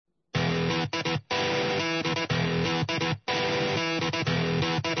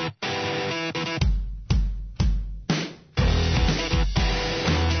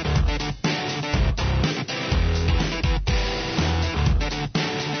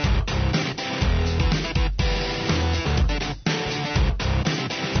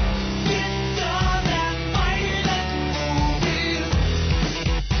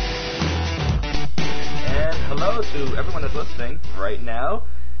to everyone that's listening right now.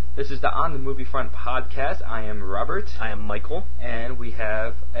 This is the On the Movie Front podcast. I am Robert. I am Michael. And we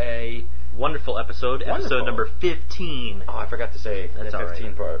have a wonderful episode number 15. Oh, I forgot to say That's the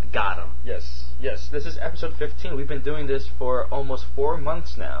 15 part. Got him. Yes, this is episode 15. We've been doing this for almost 4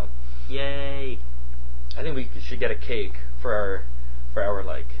 months now. Yay. I think we should get a cake for our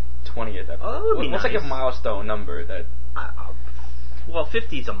like 20th episode. Oh, what's nice. Like a milestone number that... Well,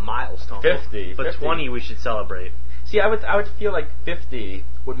 50 is a milestone. 50. But 20 we should celebrate. See, I would feel like 50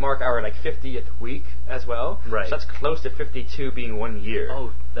 would mark our like 50th week as well. Right. So that's close to 52 being 1 year.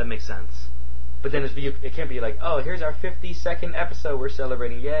 Oh, that makes sense. But then it can't be like, oh, here's our 52nd episode we're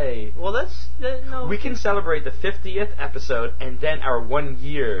celebrating, yay. Well, no. We can celebrate the 50th episode and then our 1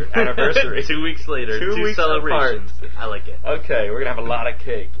 year anniversary. 2 weeks later. 2 weeks celebrations. Apart. I like it. Okay, we're going to have a lot of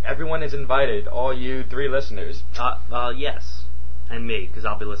cake. Everyone is invited, all you 3 listeners. Yes. And me, because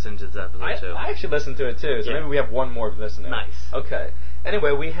I'll be listening to this episode too. I actually listened to it too, so maybe we have one more listener. Nice. Okay.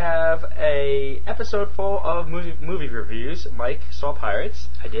 Anyway, we have a episode full of movie reviews. Mike saw Pirates.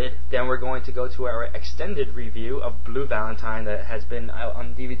 I did. Then we're going to go to our extended review of Blue Valentine that has been out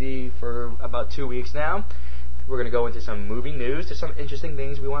on DVD for about 2 weeks now. We're going to go into some movie news. There's some interesting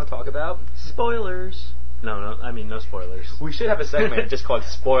things we want to talk about. Spoilers. No spoilers. We should have a segment just called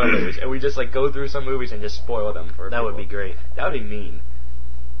Spoilers, and we just like go through some movies and just spoil them for That people. would be great. That would be mean.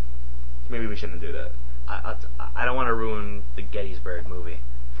 Maybe we shouldn't do that. I don't want to ruin the Gettysburg movie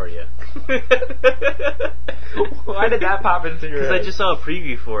for you. Why did that pop into your head? Because I just saw a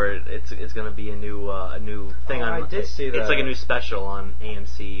preview for it. It's going to be a new thing on. I did see that. It's like a new special on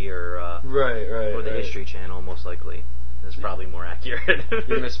AMC or or the History Channel, most likely. That's probably more accurate. You're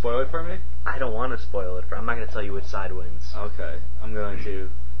going to spoil it for me? I don't want to spoil it. I'm not going to tell you which side wins. Okay. I'm going to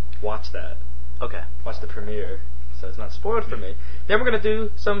watch that. Okay. Watch the premiere, so it's not spoiled for me. Then we're going to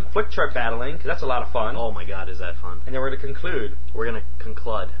do some flick chart battling, because that's a lot of fun. Oh my god, is that fun. And then we're going to conclude. We're going to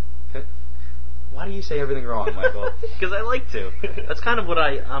conclude. Why do you say everything wrong, Michael? Because I like to. That's kind of what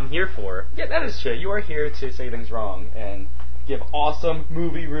I'm here for. Yeah, that is true. You are here to say things wrong and give awesome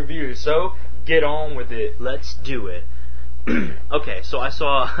movie reviews, so get on with it. Let's do it. Okay, so I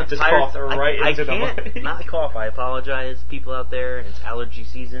saw just Pirates. Cough right into the mic. Not cough. I apologize, people out there. It's allergy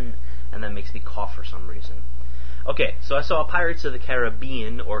season, and that makes me cough for some reason. Okay, so I saw Pirates of the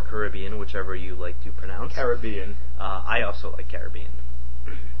Caribbean, or Caribbean, whichever you like to pronounce. Caribbean. I also like Caribbean.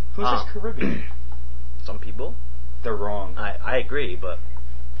 Who says Caribbean? Some people. They're wrong. I agree, but...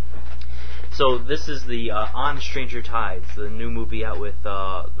 So this is the On Stranger Tides, the new movie out with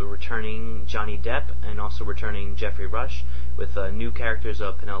the returning Johnny Depp and also returning Jeffrey Rush with new characters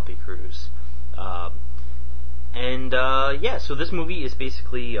of Penelope Cruz. So this movie is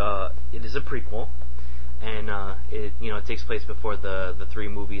basically it is a prequel, and it takes place before the 3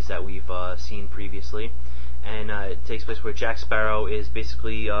 movies that we've seen previously, and it takes place where Jack Sparrow is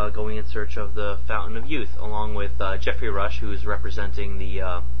basically going in search of the Fountain of Youth, along with Jeffrey Rush, who is representing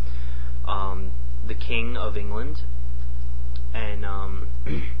the King of England, and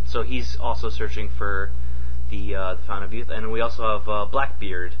so he's also searching for the Fountain of Youth, and we also have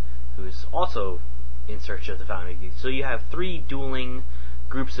Blackbeard, who's also in search of the Fountain of Youth. So you have 3 dueling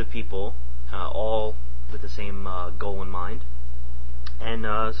groups of people, all with the same goal in mind, and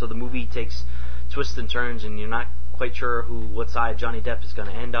so the movie takes twists and turns, and you're not quite sure what side Johnny Depp is going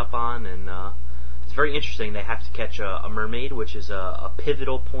to end up on, and it's very interesting. They have to catch a mermaid, which is a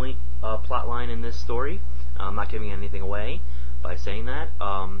pivotal point plot line in this story. I'm not giving anything away by saying that,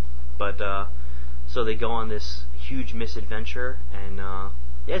 so they go on this huge misadventure, and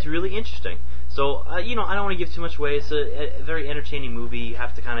it's really interesting. So I don't want to give too much away. It's a very entertaining movie. You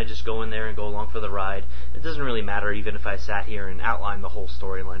have to kind of just go in there and go along for the ride. It doesn't really matter even if I sat here and outlined the whole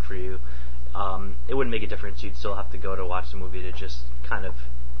storyline for you. It wouldn't make a difference. You'd still have to go to watch the movie to just kind of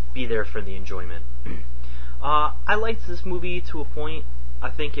be there for the enjoyment. I liked this movie to a point. I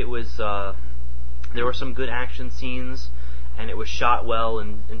think it was there were some good action scenes, and it was shot well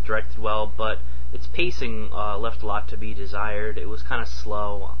and directed well, but its pacing left a lot to be desired. It was kind of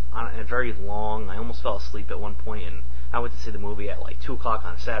slow and very long. I almost fell asleep at one point, and I went to see the movie at like 2 o'clock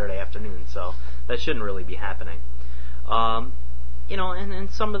on a Saturday afternoon, so that shouldn't really be happening. And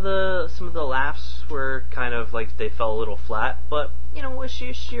some of the laughs were kind of like they fell a little flat, but it's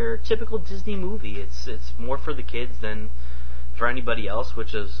just your typical Disney movie. It's more for the kids than for anybody else,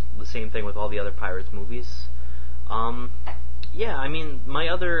 which is the same thing with all the other Pirates movies. My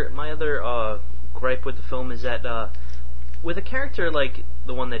other gripe with the film is that with a character like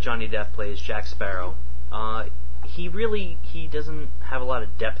the one that Johnny Depp plays, Jack Sparrow, he doesn't have a lot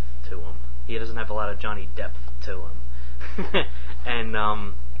of depth to him. He doesn't have a lot of Johnny Depp to him. And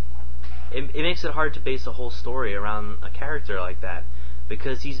it makes it hard to base a whole story around a character like that,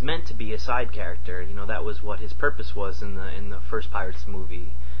 because he's meant to be a side character. You know, that was what his purpose was in the first Pirates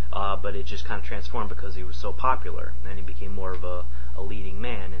movie, but it just kind of transformed because he was so popular, and he became more of a leading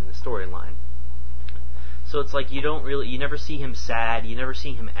man in the storyline. So it's like you never see him sad, you never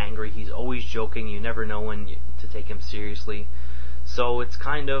see him angry. He's always joking. You never know when to take him seriously. So it's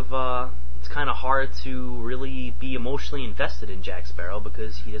kind of hard to really be emotionally invested in Jack Sparrow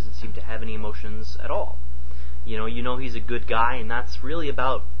because he doesn't seem to have any emotions at all. You know he's a good guy, and that's really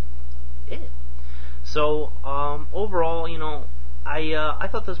about it. So overall, I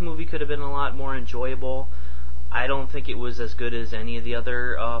thought this movie could have been a lot more enjoyable. I don't think it was as good as any of the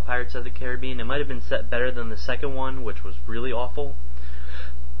other Pirates of the Caribbean. It might have been set better than the second one, which was really awful.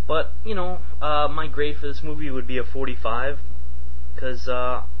 But, my grade for this movie would be a 45, because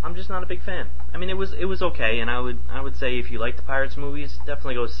I'm just not a big fan. I mean, it was okay, and I would say if you like the Pirates movies,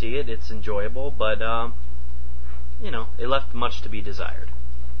 definitely go see it. It's enjoyable, but, it left much to be desired.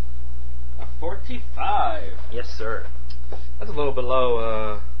 A 45? Yes, sir. That's a little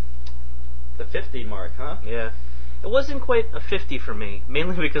below the 50 mark, huh? Yeah. It wasn't quite a 50 for me,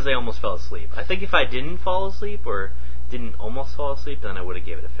 mainly because I almost fell asleep. I think if I didn't fall asleep, or didn't almost fall asleep, then I would have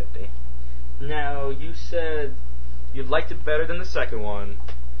gave it a 50. Now, you said you liked it better than the second one,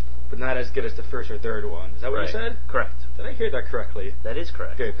 but not as good as the first or third one. Is that what you said? Correct. Did I hear that correctly? That is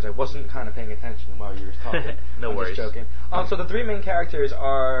correct. Good, because I wasn't kind of paying attention while you were talking. No I'm worries. Just joking. So the three main characters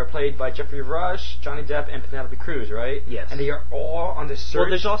are played by Jeffrey Rush, Johnny Depp, and Penelope Cruz, right? Yes. And they are all on the search. Well,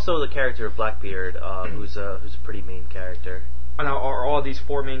 there's also the character of Blackbeard, who's a pretty main character. Now, are all these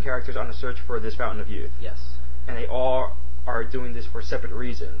four main characters on the search for this Fountain of Youth? Yes. And they all are doing this for separate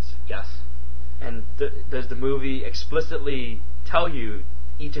reasons. Yes. And does the movie explicitly tell you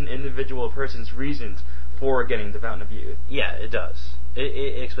each and individual person's reasons for getting the Fountain of Youth? Yeah, it does.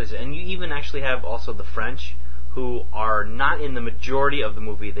 It explains it. And you even actually have also the French, who are not in the majority of the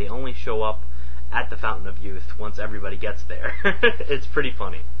movie. They only show up at the Fountain of Youth once everybody gets there. It's pretty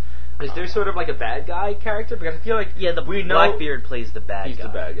funny. Is there sort of like a bad guy character? Because I feel like Blackbeard plays the bad guy. He's the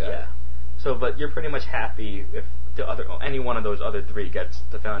bad guy. Yeah. So, but you're pretty much happy if any one of those other three gets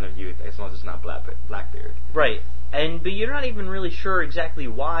the Fountain of Youth, as long as it's not Blackbeard. Right. But you're not even really sure exactly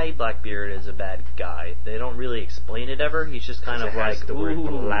why Blackbeard is a bad guy. They don't really explain it ever. He's just kind of like the word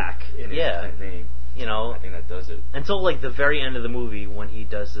black in his name. I think that does it. Until like the very end of the movie, when he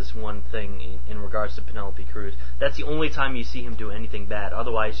does this one thing in regards to Penelope Cruz. That's the only time you see him do anything bad.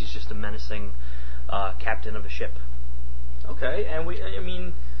 Otherwise, he's just a menacing captain of a ship. Okay, and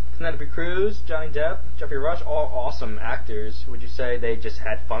Penelope Cruz, Johnny Depp, Jeffrey Rush, all awesome actors. Would you say they just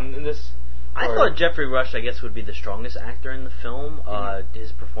had fun in this? I thought Jeffrey Rush, I guess, would be the strongest actor in the film.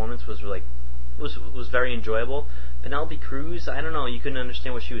 His performance was very enjoyable. Penelope Cruz, I don't know, you couldn't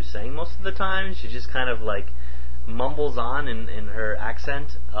understand what she was saying most of the time. She just kind of like mumbles on in her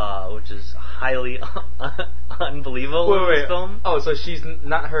accent, which is highly unbelievable in this film. Oh, so she's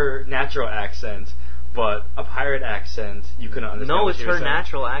not her natural accent, but a pirate accent. You couldn't understand. No, what it's she was her saying.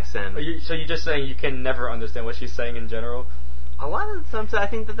 Natural accent. So you're just saying you can never understand what she's saying in general? A lot of the times I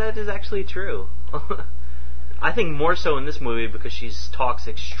think that is actually true. I think more so in this movie because she talks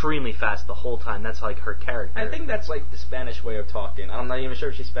extremely fast the whole time. That's like her character. I think that's like the Spanish way of talking. I'm not even sure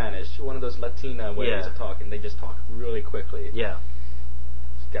if she's Spanish. One of those Latina ways of talking. They just talk really quickly. Yeah.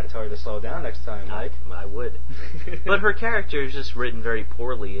 Got to tell her to slow down next time, Mike. I would. But her character is just written very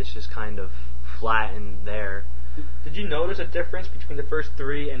poorly. It's just kind of flat and there. Did you notice a difference between the first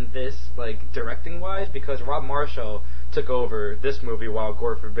three and this, like, directing-wise? Because Rob Marshall took over this movie while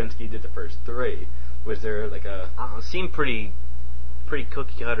Gore Verbinski did the first three. Was there, like, a... It seemed pretty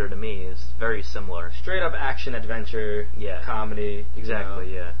cookie-cutter to me. It's very similar. Straight-up action-adventure, comedy.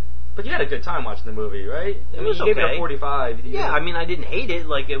 Exactly, yeah. But you had a good time watching the movie, right? It was you okay. gave it a 45. Yeah, I didn't hate it.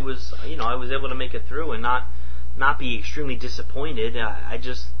 Like, it was, I was able to make it through and not be extremely disappointed. I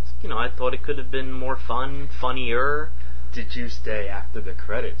just... I thought it could have been more fun, funnier. Did you stay after the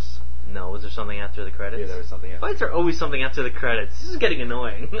credits? No, was there something after the credits? Yeah, there was something after. Why is there always something after the credits? This is getting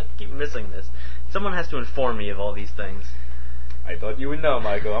annoying. I keep missing this. Someone has to inform me of all these things. I thought you would know,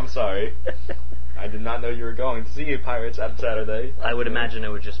 Michael. I'm sorry. I did not know you were going to see Pirates on Saturday. I would imagine it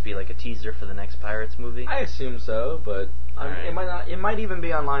would just be like a teaser for the next Pirates movie. I assume so, but it might not. It might even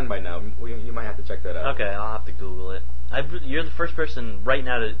be online by now. You might have to check that out. Okay, I'll have to Google it. You're the first person right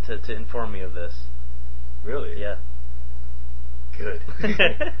now to inform me of this. Really? Yeah. Good.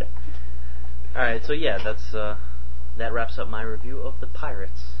 Alright, so yeah, that wraps up my review of The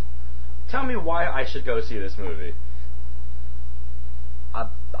Pirates. Tell me why I should go see this movie.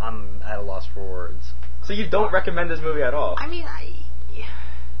 I'm at a loss for words. So you don't recommend this movie at all?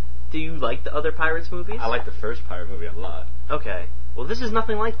 Do you like the other Pirates movies? I like the first pirate movie a lot. Okay. Well, this is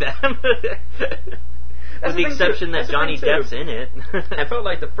nothing like that. With the exception that Johnny Depp's in it. I felt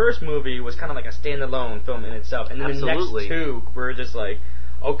like the first movie was kind of like a standalone film in itself, and then Absolutely. the next two were just like,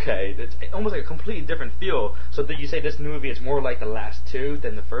 okay, it's almost like a completely different feel. So did you say this movie is more like the last two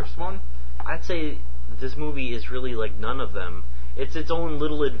than the first one? I'd say this movie is really like none of them. It's its own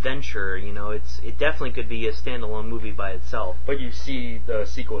little adventure, you know. It definitely could be a standalone movie by itself. But you see the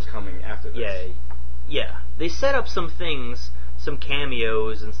sequels coming after this. Yeah. They set up some things, some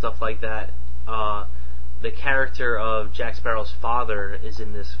cameos and stuff like that. The character of Jack Sparrow's father is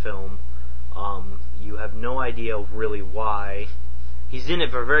in this film. You have no idea really why. He's in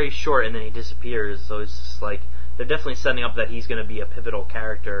it for very short and then he disappears, so it's just like they're definitely setting up that he's going to be a pivotal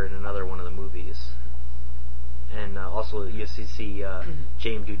character in another one of the movies. And also you see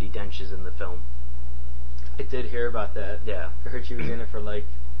James Judi Dench is in the film. I did hear about that. Yeah. I heard she was in it for like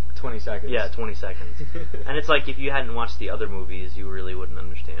 20 seconds. Yeah, 20 seconds. And it's like if you hadn't watched the other movies, you really wouldn't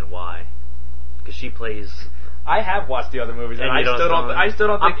understand why. Because she plays... I have watched the other movies, and I still don't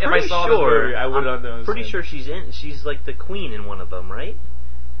think if I saw this movie, I would have known. I'm pretty sure she's like the queen in one of them, right?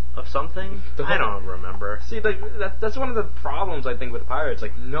 Of something? I don't remember. See, like that's one of the problems I think with Pirates.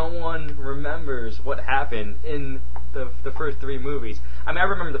 Like no one remembers what happened in the first three movies. I mean, I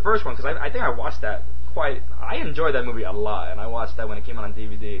remember the first one because I think I watched that I enjoyed that movie a lot, and I watched that when it came out on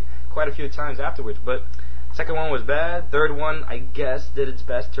DVD quite a few times afterwards. But second one was bad. Third one, I guess, did its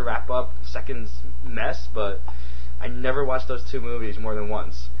best to wrap up second's mess, but I never watched those two movies more than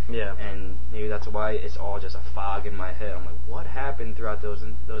once. Yeah. And maybe that's why it's all just a fog in my head. I'm like, what happened throughout those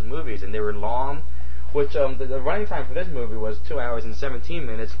movies? And they were long, which the running time for this movie was 2 hours and 17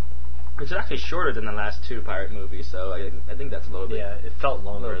 minutes, which is actually shorter than the last two pirate movies. So I think that's a little bit. Yeah, it felt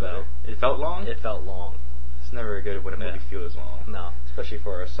longer though. It felt long? It felt long. It's never good when a movie feels long. No. Especially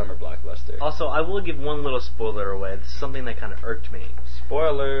for a summer blockbuster. Also, I will give one little spoiler away. This is something that kind of irked me.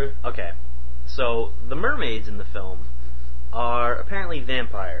 Spoiler. Okay. So, the mermaids in the film are apparently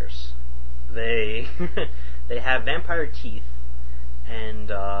vampires. They they have vampire teeth, and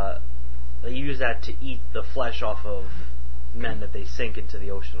they use that to eat the flesh off of men that they sink into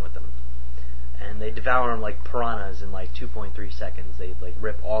the ocean with them. And they devour them like piranhas in like 2.3 seconds. They like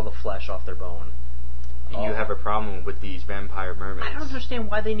rip all the flesh off their bone. You have a problem with these vampire mermaids. I don't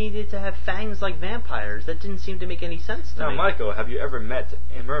understand why they needed to have fangs like vampires. That didn't seem to make any sense to me. Now, Michael, have you ever met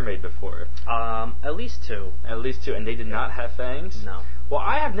a mermaid before? At least two. At least two, and they did not have fangs? No. Well,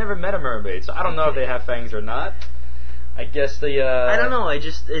 I have never met a mermaid, so I don't know if they have fangs or not. I guess I don't know,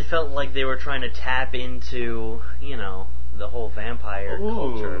 it felt like they were trying to tap into, the whole vampire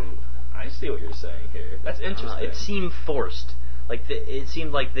culture. I see what you're saying here. That's interesting. It seemed forced. Like it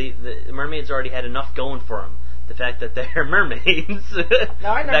seemed like the mermaids already had enough going for them. The fact that they're mermaids, the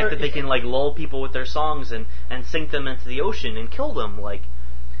fact that they can like lull people with their songs and sink them into the ocean and kill them, like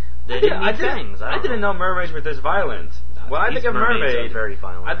they didn't need fangs. I didn't know mermaids were this violent. When I think of mermaid, very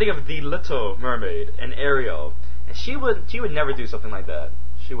violent. I think of the Little Mermaid and Ariel, and she would never do something like that.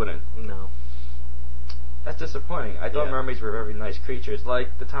 She wouldn't. No. That's disappointing. I thought mermaids were very nice creatures,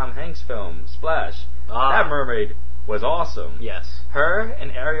 like the Tom Hanks film Splash. That mermaid was awesome. Yes. Her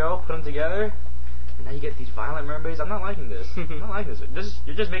and Ariel put them together, and now you get these violent mermaids. I'm not liking this. I'm not liking this.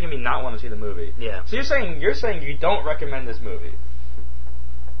 You're just making me not want to see the movie. Yeah. So you're saying you don't recommend this movie?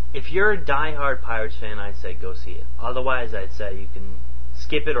 If you're a die-hard Pirates fan, I'd say go see it. Otherwise, I'd say you can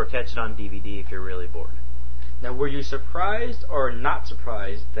skip it or catch it on DVD if you're really bored. Now, were you surprised or not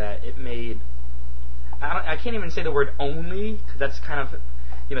surprised that it made... I can't even say the word only, because that's kind of...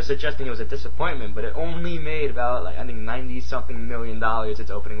 suggesting it was a disappointment, but it only made about, I think, $90-something million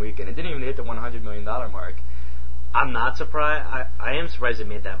its opening weekend. It didn't even hit the $100 million mark. I'm not surprised. I am surprised it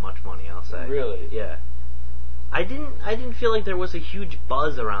made that much money, I'll say. Really? Yeah. I didn't feel like there was a huge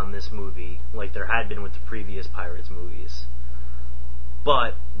buzz around this movie, like there had been with the previous Pirates movies.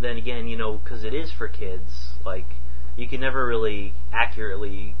 But, then again, because it is for kids, you can never really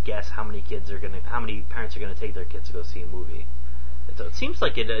accurately guess how many parents are gonna take their kids to go see a movie. It seems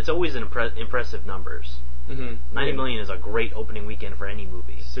like it's always impressive numbers. Mm-hmm. 90 million is a great opening weekend for any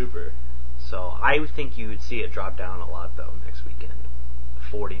movie. Super. So I would think you would see it drop down a lot though next weekend.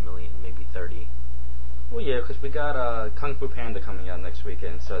 40 million, maybe 30. Well, yeah, because we got Kung Fu Panda coming out next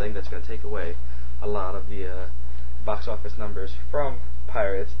weekend, so I think that's going to take away a lot of the box office numbers from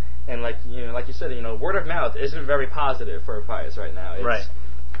Pirates. And like you said, word of mouth isn't very positive for Pirates right now. Right.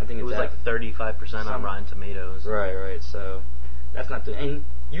 I think it was like 35% on Rotten Tomatoes. Right. So that's not good. And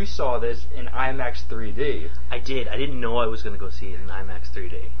you saw this in IMAX 3D. I did. I didn't know I was going to go see it in IMAX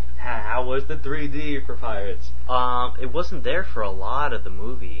 3D. How was the 3D for Pirates? It wasn't there for a lot of the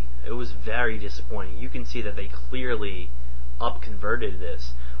movie. It was very disappointing. You can see that they clearly up-converted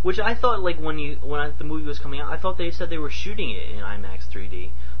this, which I thought, like, when the movie was coming out, I thought they said they were shooting it in IMAX 3D,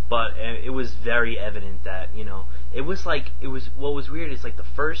 but it was very evident that, what was weird is, like, the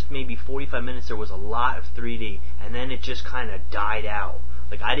first maybe 45 minutes there was a lot of 3D, and then it just kind of died out.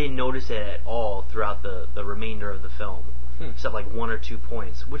 Like, I didn't notice it at all throughout the remainder of the film, except, like, 1 or 2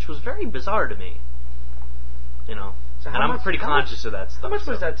 points, which was very bizarre to me, So and I'm pretty conscious of that stuff. How much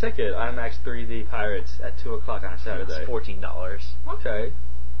was that ticket, IMAX 3D Pirates, at 2 o'clock on a Saturday? It's $14. Okay.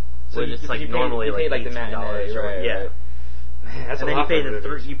 So it's like normally you like paid like the matinee, right? Yeah. Right. Man, that's and a then lot for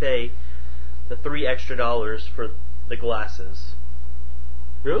movies. you pay the $3 extra for the glasses.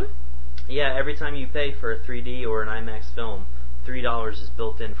 Really? Yeah, every time you pay for a 3D or an IMAX film, $3 is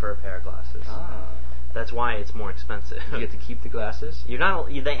built in for a pair of glasses. Ah. That's why it's more expensive. You get to keep the glasses? You're not.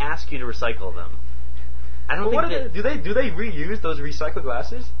 They ask you to recycle them. I don't think do they reuse those recycled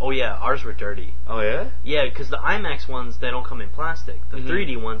glasses? Oh yeah, ours were dirty. Oh yeah? Yeah, because the IMAX ones, they don't come in plastic. The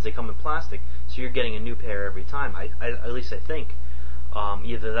 3D ones, they come in plastic, so you're getting a new pair every time. I at least I think.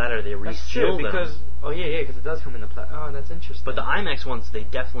 Either that or they reseal them. Because because it does come in the plastic. Oh, that's interesting. But the IMAX ones, they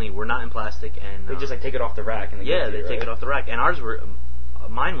definitely were not in plastic, and they just like take it off the rack and they take it off the rack. And ours were,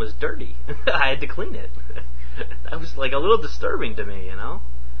 mine was dirty. I had to clean it. That was like a little disturbing to me,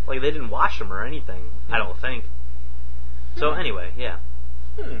 Like they didn't wash them or anything. I don't think. So anyway, yeah.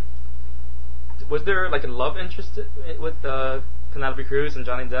 Was there like a love interest with Penelope Cruz and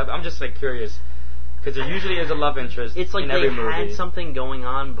Johnny Depp? I'm just like curious because there usually is a love interest. It's like in every movie. Had something going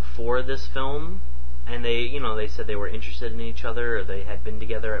on before this film, and they said they were interested in each other, or they had been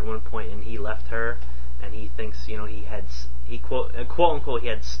together at one point, and he left her, and he thinks he quote unquote he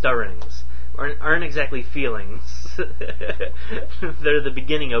had stirrings. Aren't exactly feelings. They're the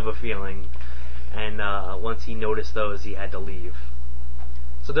beginning of a feeling. And once he noticed those, he had to leave.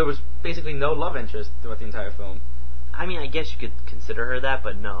 So there was basically no love interest throughout the entire film? I mean, I guess you could consider her that,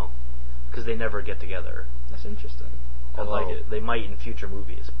 but no. Because they never get together. That's interesting. Although I like it. They might in future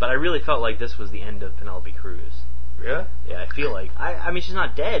movies. But I really felt like this was the end of Penelope Cruz. Yeah? Yeah, I feel like... I mean, she's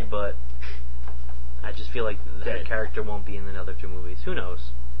not dead, but... I just feel like her character won't be in the other 2 movies. Who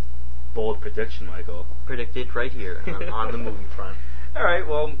knows? Bold prediction, Michael. Predicted right here on the movie front. All right.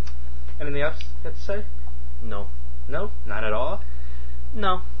 Well, anything else you have to say? No. No? Not at all?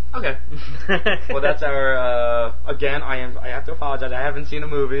 No. Okay. Well, that's our. Again, I have to apologize. I haven't seen a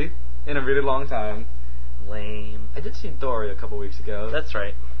movie in a really long time. Lame. I did see Dory a couple weeks ago. That's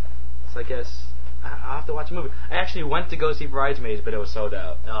right. So I guess I'll have to watch a movie. I actually went to go see Bridesmaids, but it was sold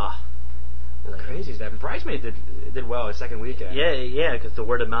out. How crazy is that? And Bridesmaids did well the second weekend. Yeah, because the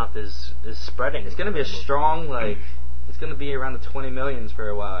word of mouth is spreading. It's going to be a strong, it's going to be around the 20 millions for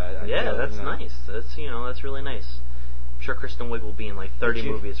a while. I feel, that's nice. That's really nice. I'm sure Kristen Wiig will be in like 30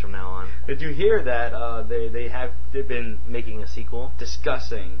 movies from now on. Did you hear that they've been making a sequel?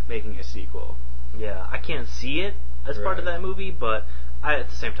 Discussing making a sequel. Yeah, I can't see it as part of that movie, but at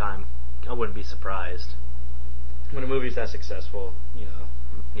the same time, I wouldn't be surprised. When a movie's that successful,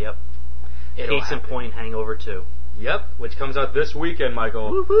 Yep. Case in point, Hangover 2. Yep, which comes out this weekend,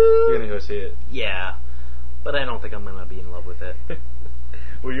 Michael. Woo-hoo! You're going to go see it. Yeah, but I don't think I'm going to be in love with it.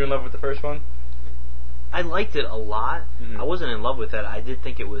 Were you in love with the first one? I liked it a lot. I wasn't in love with it. I did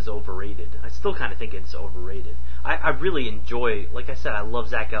think it was overrated. I still kind of think it's overrated. I really enjoy, like I said, I love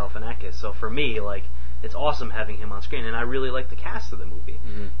Zach Galifianakis, so for me, it's awesome having him on screen, and I really like the cast of the movie,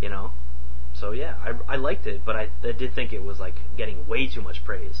 So yeah, I liked it, but I did think it was getting way too much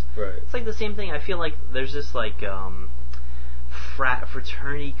praise. Right. It's like the same thing. I feel like there's this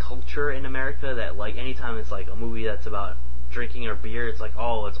fraternity culture in America that anytime it's a movie that's about drinking or beer, it's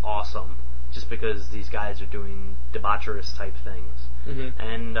it's awesome, just because these guys are doing debaucherous type things.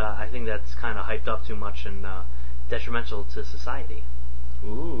 And I think that's kind of hyped up too much and detrimental to society.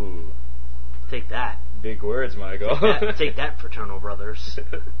 Ooh. Take that. Big words, Michael. Take that, fraternal brothers.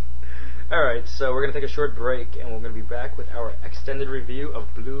 Alright, so we're going to take a short break, and we're going to be back with our extended review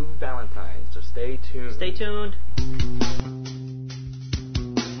of Blue Valentine, so stay tuned. Stay tuned.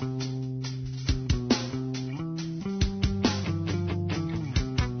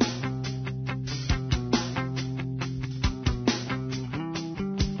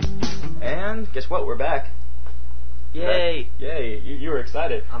 And guess what? We're back. Yay! Yay! You were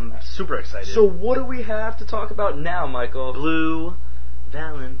excited. I'm super excited. So what do we have to talk about now, Michael? Blue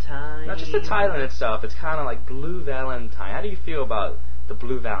Valentine. Not just the title in itself, it's kind of like Blue Valentine. How do you feel about the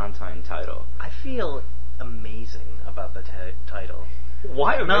Blue Valentine title? I feel amazing about the title.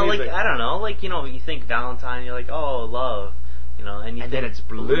 Why amazing? No, I don't know. You think Valentine, you're oh, love. You know, and you And think then it's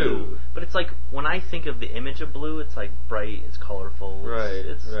blue. But it's like, when I think of the image of blue, it's like bright, it's colorful,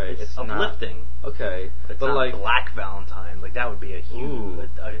 it's It's uplifting. not, okay, But it's but not like Black Valentine. Like, that would be a huge,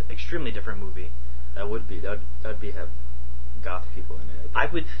 extremely different movie. that'd have goth people in it. I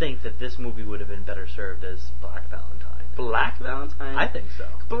would think that this movie would have been better served as Black Valentine. Black Valentine? I think so.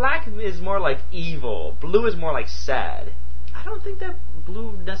 Black is more like evil. Blue is more like sad. I don't think that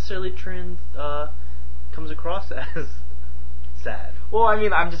blue necessarily comes across as sad. Well, I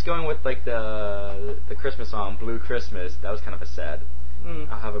mean, I'm just going with like the Christmas song, Blue Christmas. That was kind of a sad.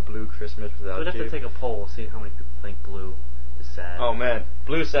 I'll have a blue Christmas without you. We'd have to take a poll, see how many people think blue is sad. Oh man,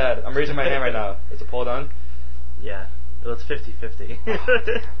 blue sad. I'm raising my hand right now. Is the poll done? Yeah. Well, it's 50-50.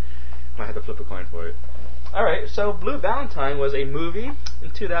 Might have to flip a coin for it. Alright, so Blue Valentine was a movie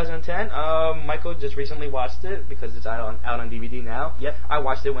in 2010. Michael just recently watched it because it's out on DVD now. Yep. I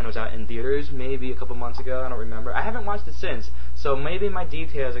watched it when it was out in theaters, maybe a couple months ago. I don't remember. I haven't watched it since, so maybe my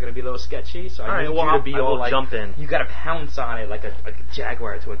details are going to be a little sketchy. So I need you to be all like, jump in. You got to pounce on it like a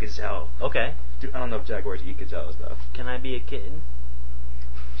jaguar to a gazelle. Okay. I don't know if jaguars eat gazelles though. Can I be a kitten?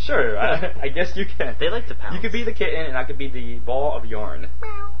 Sure, I guess you can. They like to pounce. You could be the kitten, and I could be the ball of yarn.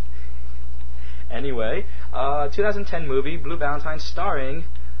 Meow. Anyway, 2010 movie, Blue Valentine, starring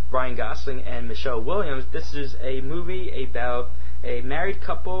Ryan Gosling and Michelle Williams. This is a movie about a married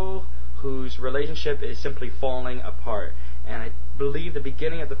couple whose relationship is simply falling apart. And I believe the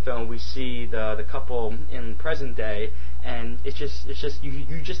beginning of the film, we see the couple in present day, and it's just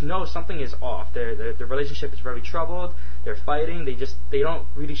you just know something is off. Their relationship is very troubled. They're fighting. They don't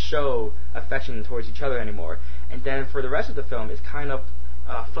really show affection towards each other anymore. And then for the rest of the film, it's kind of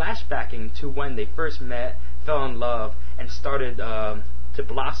flashbacking to when they first met, fell in love, and started to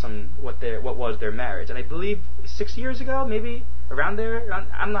blossom what was their marriage. And I believe 6 years ago, maybe around there.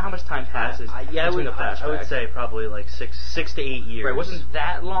 I don't know how much time passes between the flashbacks. I would say probably like 6 to 8 years. Right, it wasn't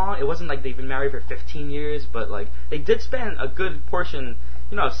that long. It wasn't like they've been married for 15 years, but like they did spend a good portion.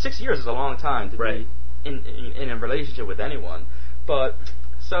 6 years is a long time to be in a relationship with anyone. But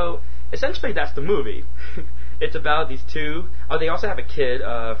so essentially, that's the movie. It's about these two. Oh, they also have a kid,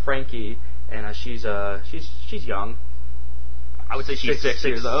 Frankie, and she's young. I would say she's 6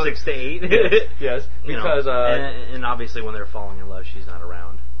 years old. 6 to 8. Yes, because and obviously when they're falling in love, she's not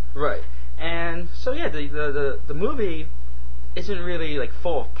around. Right, and so yeah, the movie isn't really like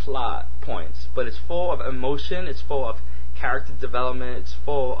full of plot points, but it's full of emotion. It's full of character development. It's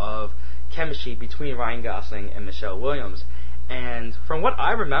full of chemistry between Ryan Gosling and Michelle Williams. And from what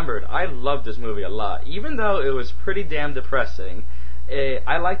I remembered, I loved this movie a lot. Even though it was pretty damn depressing,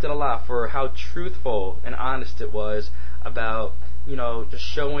 I liked it a lot for how truthful and honest it was about, just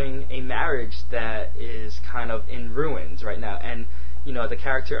showing a marriage that is kind of in ruins right now. And, the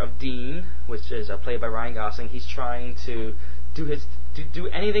character of Dean, which is played by Ryan Gosling, he's trying to do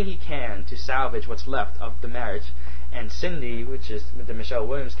anything he can to salvage what's left of the marriage. And Cindy, which is the Michelle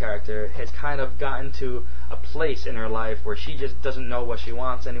Williams character, has kind of gotten to a place in her life where she just doesn't know what she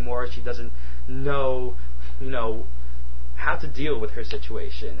wants anymore. She doesn't know, how to deal with her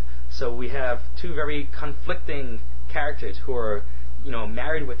situation. So we have two very conflicting characters who are,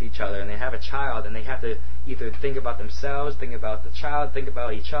 married with each other, and they have a child, and they have to either think about themselves, think about the child, think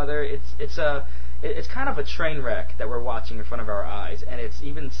about each other. It's kind of a train wreck that we're watching in front of our eyes, and it's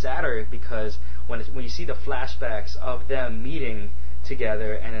even sadder because when you see the flashbacks of them meeting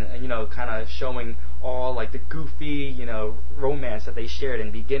together and kind of showing all like the goofy romance that they shared in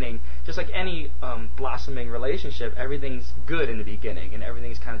the beginning, just like any blossoming relationship, everything's good in the beginning and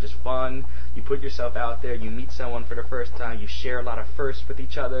everything's kind of just fun. You put yourself out there, you meet someone for the first time, you share a lot of firsts with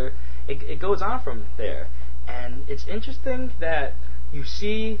each other. It goes on from there, and it's interesting that you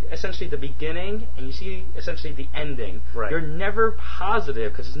see essentially the beginning and you see essentially the ending. Right. You're never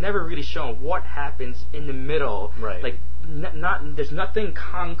positive because it's never really shown what happens in the middle. Right. Like there's nothing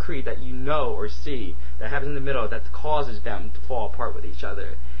concrete that you know or see that happens in the middle that causes them to fall apart with each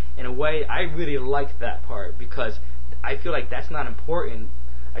other. In a way, I really like that part because I feel like that's not important.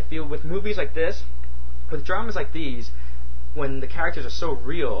 I feel with movies like this, with dramas like these, when the characters are so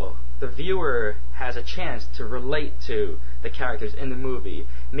real, the viewer has a chance to relate to the characters in the movie.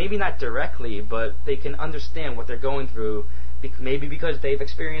 Maybe not directly, but they can understand what they're going through, maybe because they've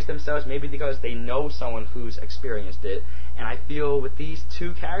experienced themselves, maybe because they know someone who's experienced it. And I feel with these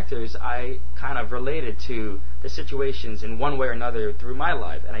two characters, I kind of related to the situations in one way or another through my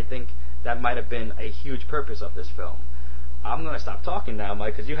life, and I think that might have been a huge purpose of this film. I'm going to stop talking now,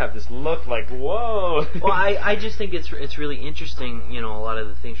 Mike, because you have this look like, whoa. Well, I just think it's really interesting, a lot of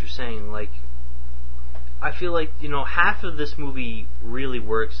the things you're saying. Like, I feel like, half of this movie really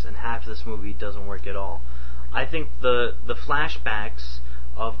works and half of this movie doesn't work at all. I think the flashbacks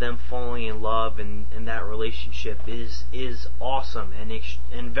of them falling in love and that relationship is awesome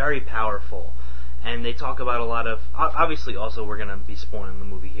and very powerful. And they talk about a lot of, obviously also we're going to be spoiling the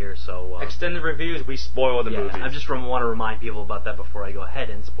movie here, so... extended reviews, we spoil the movie. I just want to remind people about that before I go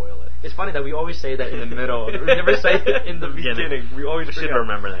ahead and spoil it. It's funny that we always say that in the middle. We never say it in the beginning. We always should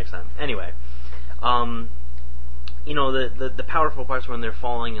remember next time. Anyway, the powerful parts when they're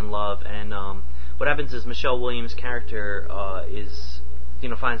falling in love, and what happens is Michelle Williams' character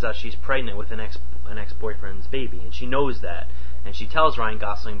finds out she's pregnant with an ex-boyfriend's baby, and she knows that. And she tells Ryan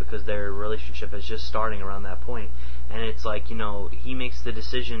Gosling because their relationship is just starting around that point. And it's like, he makes the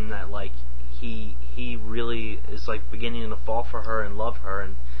decision that, like, he really is, like, beginning to fall for her and love her.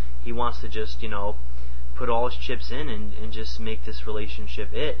 And he wants to just, put all his chips in and just make this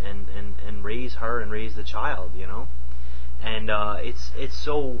relationship and raise her and raise the child, And it's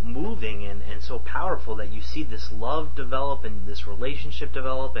so moving and so powerful that you see this love develop and this relationship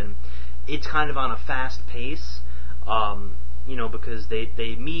develop. And it's kind of on a fast pace. Because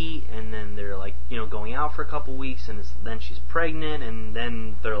they meet and then they're like, going out for a couple weeks and then she's pregnant and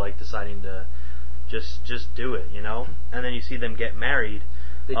then they're like deciding to just do it, and then you see them get married.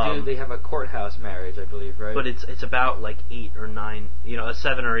 They have a courthouse marriage, I believe, right? But it's about like 8 or 9,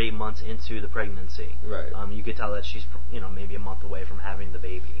 7 or 8 months into the pregnancy. Right. You could tell that she's, maybe a month away from having the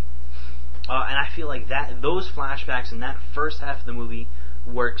baby. And I feel like those flashbacks in that first half of the movie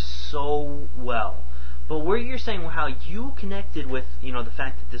work so well. But where you're saying how you connected with, the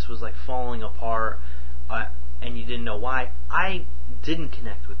fact that this was like falling apart, and you didn't know why, I didn't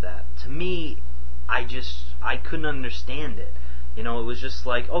connect with that. To me, I couldn't understand it. It was just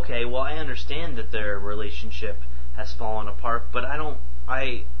like, okay, well, I understand that their relationship has fallen apart, but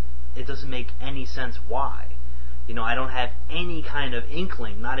it doesn't make any sense why. I don't have any kind of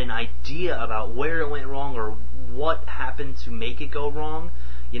inkling, not an idea about where it went wrong or what happened to make it go wrong.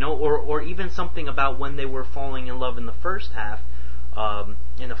 Or even something about when they were falling in love in the first half,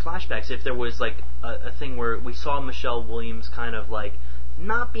 in the flashbacks, if there was like a thing where we saw Michelle Williams kind of like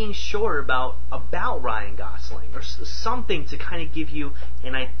not being sure about Ryan Gosling, or something to kind of give you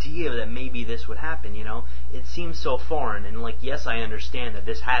an idea that maybe this would happen, It seems so foreign, and like, yes, I understand that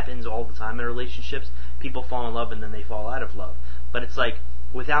this happens all the time in relationships. People fall in love and then they fall out of love. But it's like,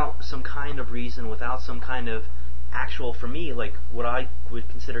 without some kind of reason, without some kind of actual, for me, like what I would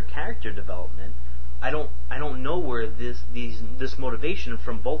consider character development, I don't know where this motivation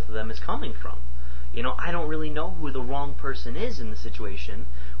from both of them is coming from. I don't really know who the wrong person is in the situation,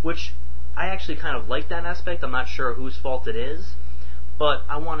 which I actually kind of like that aspect. I'm not sure whose fault it is, but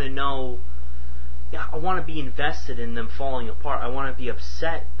I want to know. Yeah, I want to be invested in them falling apart. I want to be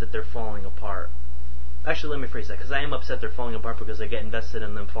upset that they're falling apart. Actually, let me phrase that, because I am upset they're falling apart because I get invested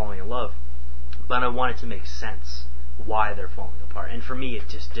in them falling in love. But I want it to make sense why they're falling apart. And for me, it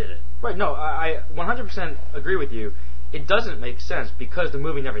just didn't. Right, no, I 100% agree with you. It doesn't make sense because the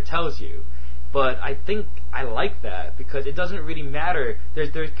movie never tells you. But I think I like that because it doesn't really matter.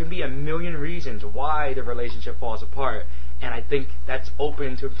 There can be a million reasons why the relationship falls apart. And I think that's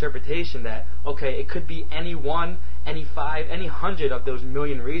open to interpretation that, okay, it could be any one, any 5, any 100 of those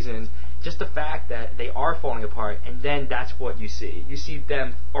million reasons. Just the fact that they are falling apart, and then that's what you see. You see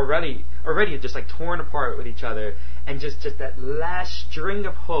them already just like torn apart with each other, and just that last string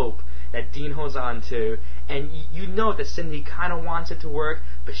of hope that Dean holds on to, and you know that Cindy kind of wants it to work,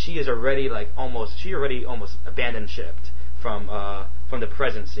 but she is already almost abandoned ship from the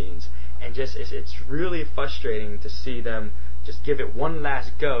present scenes, and just it's really frustrating to see them just give it one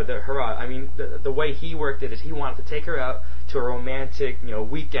last go. I mean, the way he worked it is he wanted to take her out to a romantic,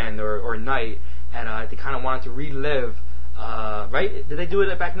 weekend or night, and they kind of wanted to relive. Right? Did they do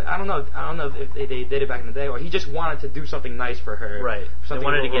it back? I don't know if they did it back in the day, or he just wanted to do something nice for her. Right. They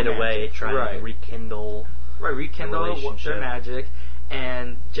wanted to get away, try and rekindle. Right, rekindle their magic,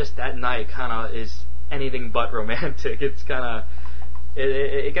 and just that night kind of is anything but romantic. It's kind of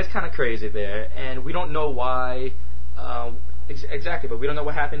it gets kind of crazy there, and we don't know why. Exactly, but we don't know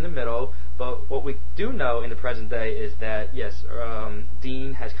what happened in the middle. But what we do know in the present day is that yes,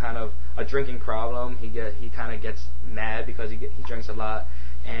 Dean has kind of a drinking problem. He kind of gets mad because he drinks a lot,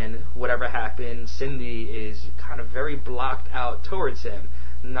 and whatever happened, Cindy is kind of very blocked out towards him.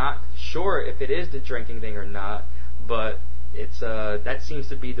 Not sure if it is the drinking thing or not, but it's that seems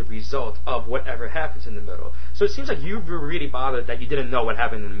to be the result of whatever happens in the middle. So it seems like you were really bothered that you didn't know what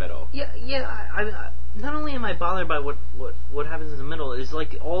happened in the middle. Yeah. I not only am I bothered by what happens in the middle, is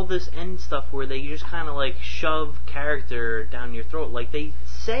like all this end stuff where they just kind of like shove character down your throat. Like they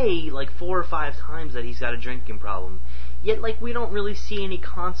say like 4 or 5 times that he's got a drinking problem, yet like we don't really see any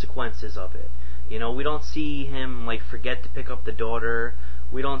consequences of it. You know, we don't see him like forget to pick up the daughter.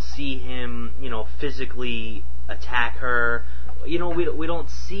 We don't see him, you know, physically attack her. You know, we don't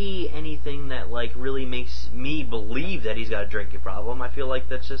see anything that like really makes me believe that he's got a drinking problem. I feel like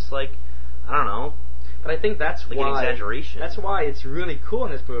that's just like, I don't know. But I think that's like why an exaggeration. That's why it's really cool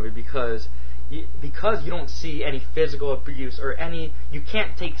in this movie because you don't see any physical abuse or any. You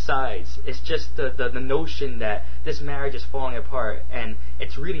can't take sides. It's just the notion that this marriage is falling apart, and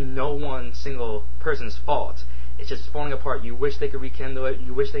it's really no one single person's fault. It's just falling apart. You wish they could rekindle it.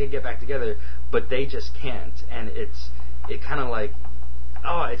 You wish they could get back together, but they just can't. And it kind of like,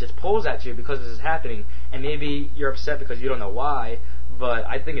 it just pulls at you because this is happening, and maybe you're upset because you don't know why. But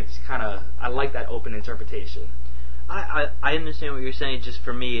I think it's kind of, I like that open interpretation. I understand what you're saying. Just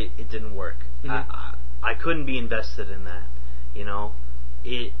for me, it didn't work. Mm-hmm. I couldn't be invested in that. You know,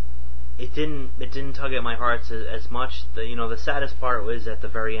 it didn't tug at my heart as much. The saddest part was at the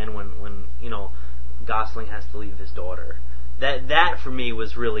very end when Gosling has to leave his daughter. That for me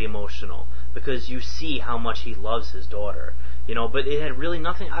was really emotional because you see how much he loves his daughter. You know, but it had really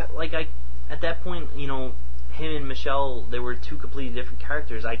nothing. At that point, him and Michelle, they were two completely different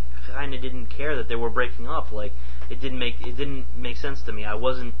characters. I kind of didn't care that they were breaking up. Like it didn't make sense to me. I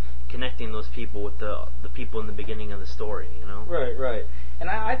wasn't connecting those people with the people in the beginning of the story. Right. And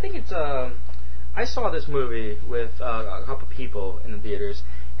I think it's I saw this movie with a couple people in the theaters,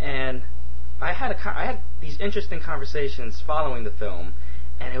 and I had these interesting conversations following the film,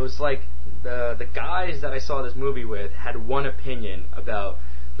 and it was like the guys that I saw this movie with had one opinion about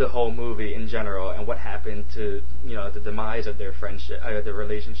the whole movie in general and what happened to the demise of their friendship, their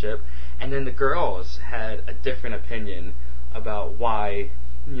relationship, and then the girls had a different opinion about why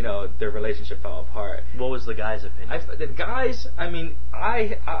their relationship fell apart. What was the guy's opinion? The guys,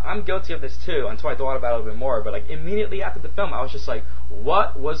 I'm guilty of this too until I thought about it a little bit more, but like immediately after the film I was just like,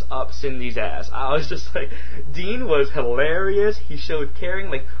 what was up Cindy's ass? I was just like, Dean was hilarious, he showed caring.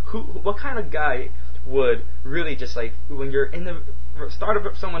 Like what kind of guy would really just like, when you're in the start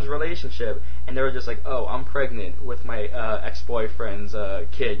of someone's relationship and they were just like, oh, I'm pregnant with my ex-boyfriend's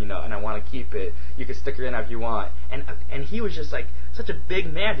kid, and I want to keep it, you can stick her in if you want, and he was just like such a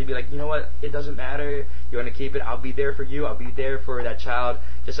big man to be like, you know what, it doesn't matter, you want to keep it, I'll be there for you, I'll be there for that child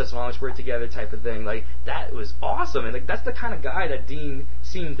just as long as we're together type of thing. Like that was awesome, and like that's the kind of guy that Dean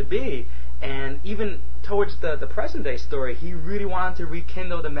seemed to be. And even towards the present day story, he really wanted to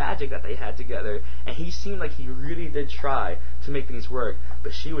rekindle the magic that they had together, and he seemed like he really did try to make things work.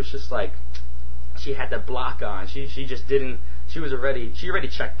 But she was just like, she had that block on. She just didn't. She already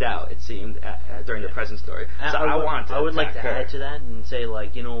checked out. It seemed during the present story. So I would like to add to that and say,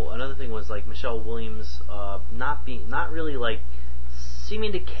 like, another thing was like Michelle Williams not really like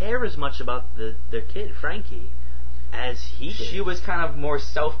seeming to care as much about their kid Frankie as he did. She was kind of more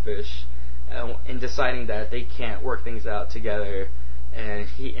selfish in deciding that they can't work things out together, and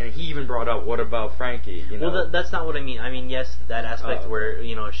he even brought up, what about Frankie? Well, that's not what I mean. I mean, yes, that aspect where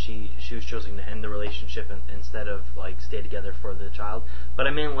she was choosing to end the relationship instead of like stay together for the child. But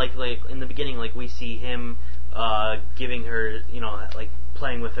I mean, like in the beginning, like we see him giving her, like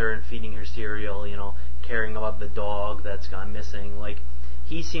playing with her and feeding her cereal, caring about the dog that's gone missing. Like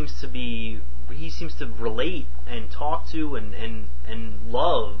he seems to relate and talk to and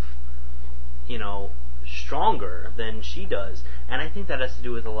love, stronger than she does. And I think that has to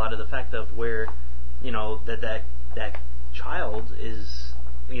do with a lot of the fact of where, that child is,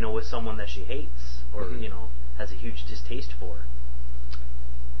 with someone that she hates or, has a huge distaste for.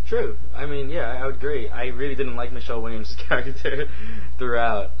 True. I mean, yeah, I would agree. I really didn't like Michelle Williams' character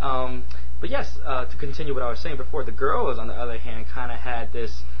throughout. But yes, to continue what I was saying before, the girls, on the other hand, kind of had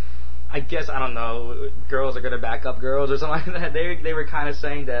this, I guess, I don't know, girls are going to back up girls or something like that. They were kind of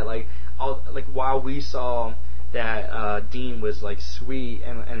saying that, like while we saw that Dean was like sweet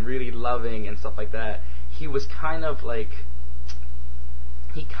and really loving and stuff like that, he was kind of like,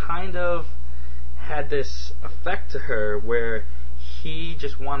 he kind of had this effect to her where he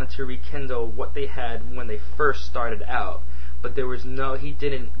just wanted to rekindle what they had when they first started out, but he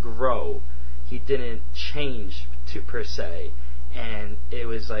didn't grow, he didn't change per se, and it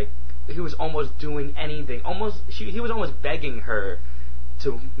was like he was almost doing anything, he was almost begging her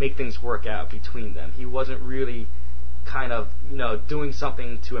to make things work out between them. He wasn't really kind of doing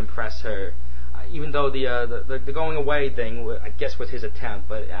something to impress her, even though the going away thing, I guess, was his attempt.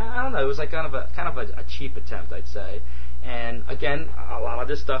 But I don't know, it was like kind of a cheap attempt, I'd say. And again, a lot of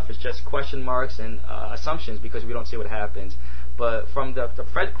this stuff is just question marks and assumptions because we don't see what happens. But from the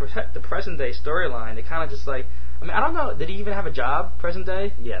present day storyline, it kind of just like, I mean, I don't know, did he even have a job present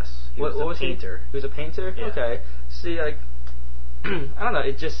day? Yes, he was a painter. He was a painter? Yeah. Okay. See, like, I don't know,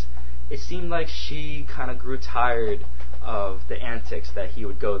 it seemed like she kind of grew tired of the antics that he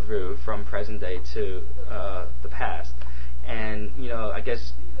would go through from present day to the past. And, I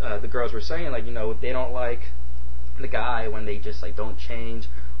guess the girls were saying, like, they don't like the guy when they just, like, don't change,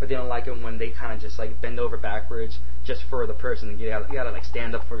 or they don't like him when they kind of just, like, bend over backwards just for the person. You gotta like,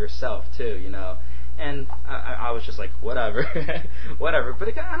 stand up for yourself, too, And I was just like, whatever. Whatever. But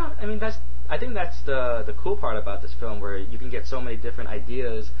I think that's the cool part about this film, where you can get so many different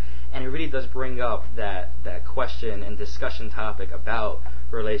ideas, and it really does bring up that question and discussion topic about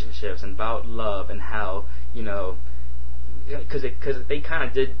relationships and about love, and how, because they kind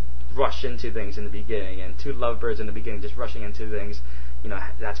of did rush into things in the beginning, and two lovebirds in the beginning just rushing into things,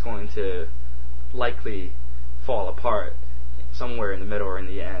 that's going to likely fall apart somewhere in the middle or in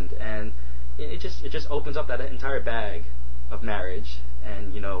the end. And it just opens up that entire bag of marriage,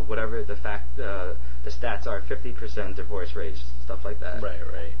 and whatever the stats are, 50% divorce rates, stuff like that.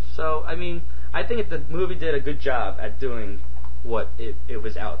 Right. So I think the movie did a good job at doing what it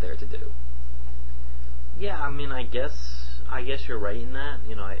was out there to do. Yeah, I guess you're right in that.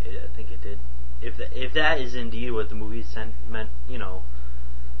 I think it did. If that is indeed what the movie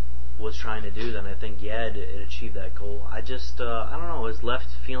was trying to do, then I think it achieved that goal. I just I don't know. I was left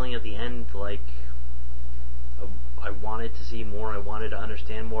feeling at the end like I wanted to see more. I wanted to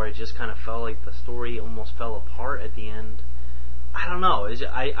understand more. I just kind of felt like the story almost fell apart at the end. I don't know.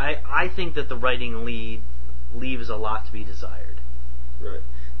 I think that the writing leaves a lot to be desired. Right.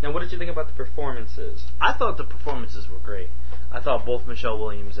 Now, what did you think about the performances? I thought the performances were great. I thought both Michelle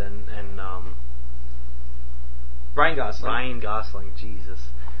Williams and Ryan Gosling, Jesus,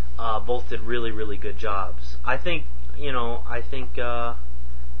 both did really, really good jobs. I think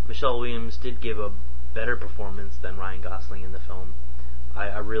Michelle Williams did give a better performance than Ryan Gosling in the film.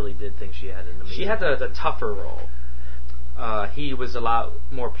 I really did think she had an amazing. She had the tougher role. He was a lot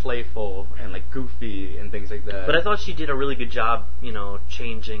more playful and like goofy and things like that. But I thought she did a really good job,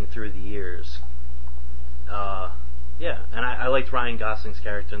 changing through the years. And I liked Ryan Gosling's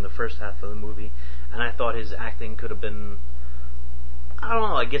character in the first half of the movie, and I thought his acting could have been, I don't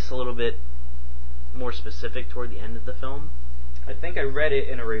know, I guess a little bit more specific toward the end of the film. I think I read it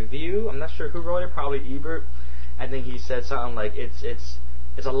in a review. I'm not sure who wrote it, probably Ebert. I think he said something like it's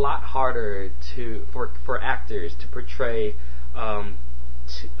a lot harder for actors to portray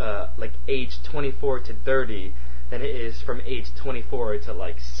like age 24 to 30 than it is from age 24 to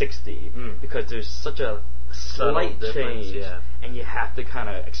like 60, because there's such a slight change, and you have to kind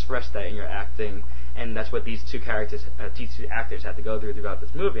of express that in your acting, and that's what these two actors had to go through throughout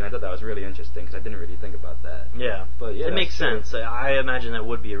this movie. And I thought that was really interesting, because I didn't really think about that. Yeah, but yeah, it makes sense. I imagine that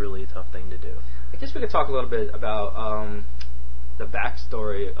would be a really tough thing to do. I guess we could talk a little bit about the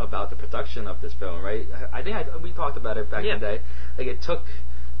backstory about the production of this film, right? I think we talked about it back in the day. Like, it took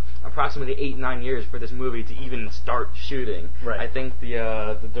approximately 8-9 years for this movie to even start shooting. Right. I think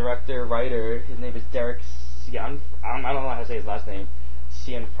the director, writer, his name is Derek Cian. I don't know how to say his last name.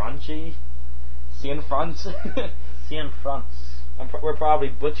 Cianfrance. We're probably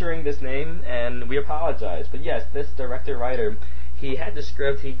butchering this name, and we apologize. But yes, this director-writer, he had the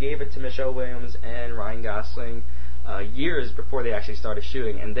script. He gave it to Michelle Williams and Ryan Gosling years before they actually started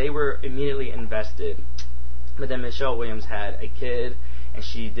shooting, and they were immediately invested. But then Michelle Williams had a kid, and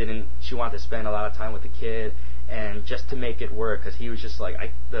she wanted to spend a lot of time with the kid, and just to make it work, because he was just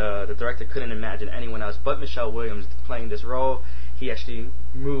like, the director couldn't imagine anyone else but Michelle Williams playing this role. He actually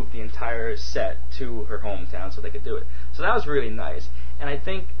moved the entire set to her hometown so they could do it. So that was really nice. And I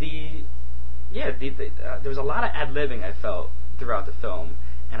think there was a lot of ad-libbing, I felt, throughout the film.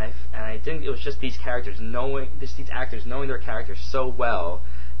 And I think it was just these actors knowing their characters so well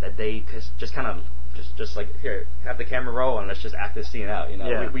that they just kind of just like, here, have the camera roll and let's just act this scene out.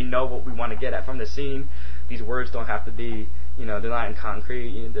 We know what we want to get at from the scene. These words don't have to be, they're not in concrete.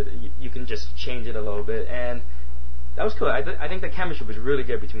 You can just change it a little bit, and that was cool. I think the chemistry was really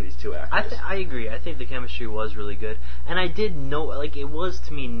good between these two actors. I agree. I think the chemistry was really good, and I did know, it was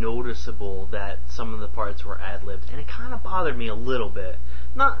to me noticeable that some of the parts were ad-libbed, and it kind of bothered me a little bit.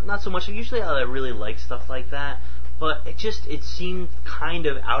 Not so much. Usually I really like stuff like that, but it seemed kind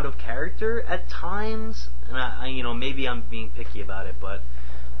of out of character at times, and maybe I'm being picky about it, but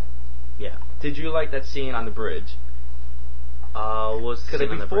yeah. Did you like that scene on the bridge? Because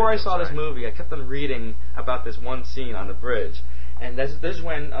before I saw this movie, I kept on reading about this one scene on the bridge, and this is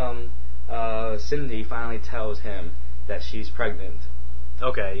when Cindy finally tells him that she's pregnant.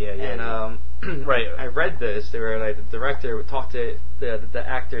 Okay, yeah. And right. I read this. They were like, the director would talk to the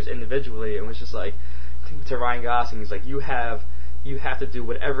actors individually, and was just like to Ryan Gosling, he's like, you have to do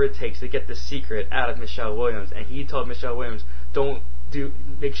whatever it takes to get the secret out of Michelle Williams. And he told Michelle Williams, don't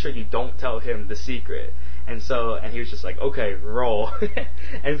make sure you don't tell him the secret. And he was just like, okay, roll.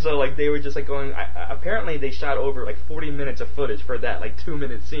 And so, like, they were just, like, going, apparently they shot over, like, 40 minutes of footage for that, like,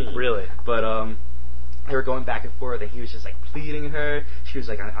 2-minute scene. Really? But, they were going back and forth, and he was just, like, pleading her. She was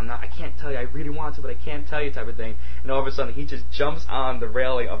like, I can't tell you, I really want to, but I can't tell you, type of thing. And all of a sudden, he just jumps on the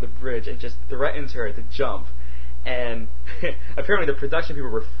railing of the bridge and just threatens her to jump. And apparently the production people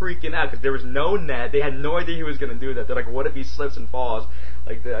were freaking out because there was no net. They had no idea he was going to do that. They're like, what if he slips and falls?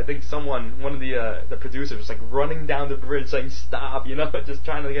 Like, I think one of the producers was like running down the bridge saying stop, just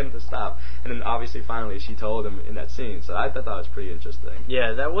trying to get him to stop. And then obviously finally she told him in that scene. So I thought that was pretty interesting.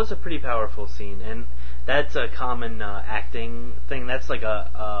 Yeah, that was a pretty powerful scene. And that's a common acting thing. That's like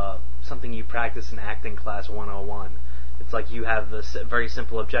something you practice in acting class 101. It's like you have this very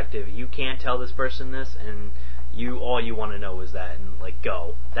simple objective. You can't tell this person this, and all you want to know is that, and like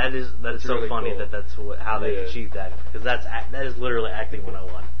go. That is so really funny cool. That's how they achieved that, because that is literally acting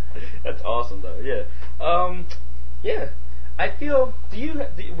 101. That's awesome though. Yeah. Yeah. I feel.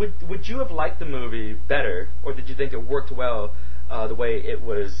 Would you have liked the movie better, or did you think it worked well the way it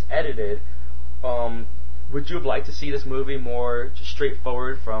was edited? Would you have liked to see this movie more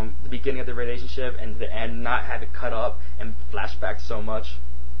straightforward from the beginning of the relationship and the end, not have it cut up and flashback so much?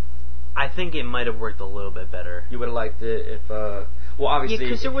 I think it might have worked a little bit better. You would have liked it if, well, obviously,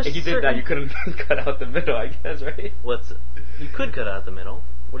 if you did that, you couldn't cut out the middle, I guess, right? You could cut out the middle.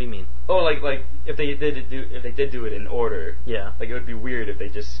 What do you mean? Oh, like if they did do it in order. Yeah. Like, it would be weird if they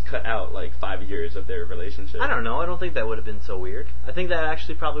just cut out like 5 years of their relationship. I don't know. I don't think that would have been so weird. I think that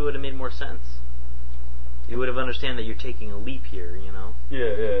actually probably would have made more sense. You would have understand that you're taking a leap here, Yeah,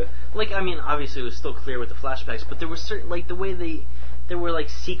 yeah. Like, I mean, obviously it was still clear with the flashbacks, but there was certain, like, the way there were, like,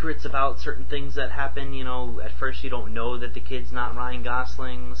 secrets about certain things that happen, at first you don't know that the kid's not Ryan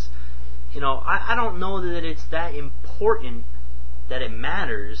Gosling's. I don't know that it's that important that it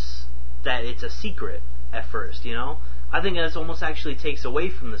matters that it's a secret at first, I think that almost actually takes away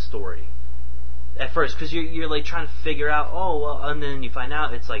from the story at first, because you're, like, trying to figure out, and then you find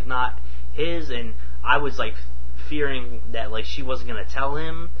out it's, like, not his, and I was, like, fearing that, like, she wasn't going to tell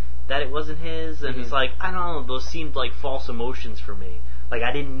him that it wasn't his, and it's like, I don't know, those seemed like false emotions for me. Like,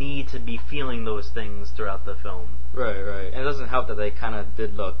 I didn't need to be feeling those things throughout the film. Right. And it doesn't help that they kind of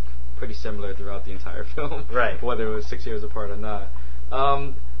did look pretty similar throughout the entire film. Right. Whether it was 6 years apart or not.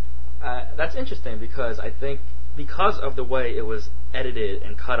 That's interesting because I think because of the way it was edited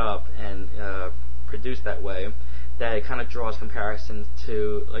and cut up and produced that way, that it kind of draws comparisons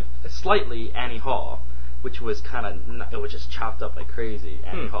to, like, slightly Annie Hall, which was it was just chopped up like crazy,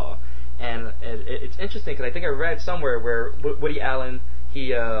 Annie Hall. And it's interesting because I think I read somewhere where Woody Allen,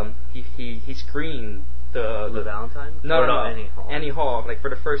 he screened the Valentine? No, Annie Hall. Annie Hall, like, for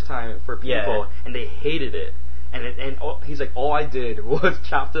the first time for people, and they hated it. And he's like, all I did was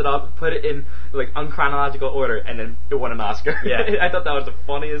chopped it up, put it in, like, unchronological order, and then it won an Oscar. Yeah. I thought that was the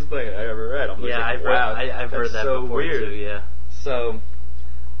funniest thing I ever read. I'm like, wow, I've heard that so before weird. Too, yeah. So,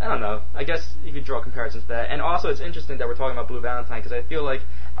 I don't know. I guess you could draw comparisons to that. And also, it's interesting that we're talking about Blue Valentine, because I feel like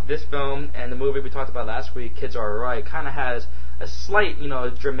this film and the movie we talked about last week, Kids Are Alright, kind of has a slight,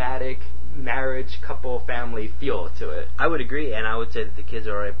 dramatic marriage, couple, family feel to it. I would agree, and I would say that The Kids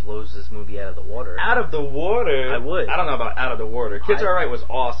Are Alright blows this movie out of the water. Out of the water? I would. I don't know about out of the water. Kids Are Alright was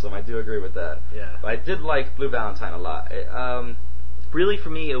awesome. I do agree with that. Yeah. But I did like Blue Valentine a lot. Really, for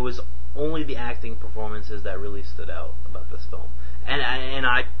me, it was only the acting performances that really stood out about this film. And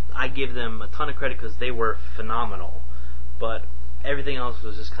I give them a ton of credit because they were phenomenal. But everything else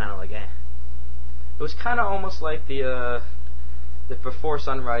was just kind of like, eh. It was kind of almost like the Before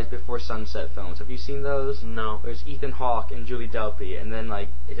Sunrise, Before Sunset films. Have you seen those? No. There's Ethan Hawke and Julie Delpy, and then, like,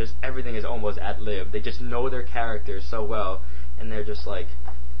 everything is almost ad-lib. They just know their characters so well, and they're just, like,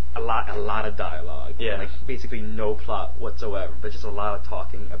 a lot of dialogue. Yeah. And, like, basically no plot whatsoever, but just a lot of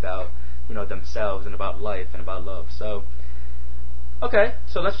talking about, themselves and about life and about love. So, okay,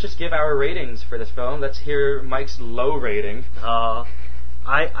 so let's just give our ratings for this film. Let's hear Mike's low rating.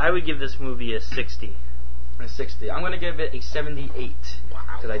 I would give this movie a 60. A 60. I'm going to give it a 78. Wow.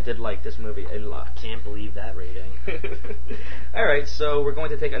 Because I did like this movie a lot. Can't believe that rating. Alright, so we're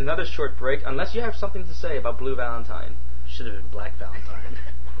going to take another short break, unless you have something to say about Blue Valentine. Should have been Black Valentine.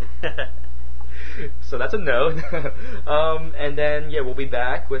 So that's a no. And then, we'll be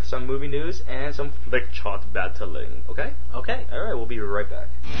back with some movie news and some flick chart battling. Okay? Okay. Alright, we'll be right back.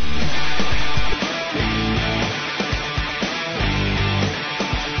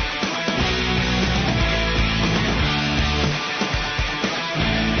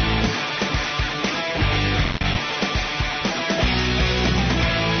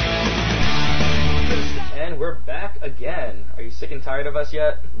 And we're back again. Are you sick and tired of us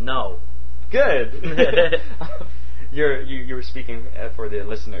yet? No. Good. You were speaking for the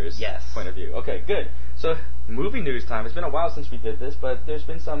listeners' Yes. point of view. Okay, good. So, movie news time. It's been a while since we did this, but there's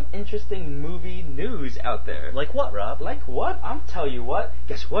been some interesting movie news out there. Like what, Rob? Like what? I'll tell you what.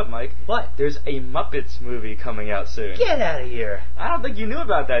 Guess what, Mike? What? There's a Muppets movie coming out soon. Get out of here. I don't think you knew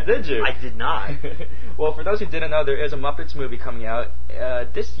about that, did you? I did not. Well, for those who didn't know, there is a Muppets movie coming out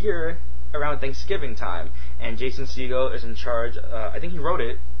this year around Thanksgiving time, and Jason Segel is in charge. I think he wrote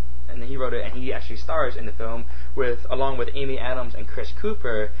it, and he actually stars in the film along with Amy Adams and Chris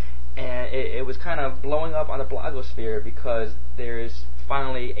Cooper. And it was kind of blowing up on the blogosphere because there's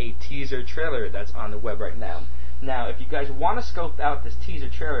finally a teaser trailer that's on the web right now. Now, if you guys want to scope out this teaser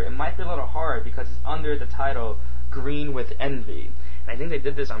trailer, it might be a little hard because it's under the title Green with Envy. And I think they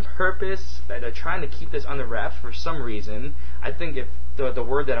did this on purpose. That they're trying to keep this under wraps for some reason. I think if the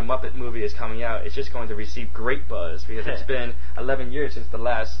word that a Muppet movie is coming out, it's just going to receive great buzz because it's been 11 years since the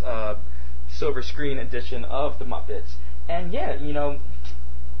last silver screen edition of the Muppets. And yeah, you know,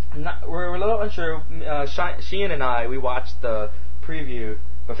 we're a little unsure. Sheehan and I, we watched the preview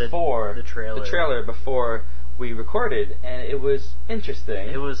before the trailer before we recorded, and it was interesting.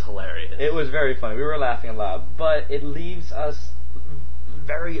 It was hilarious. It was very funny. We were laughing a lot, but it leaves us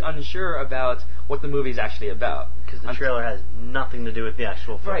very unsure about what the movie is actually about. Because the trailer has nothing to do with the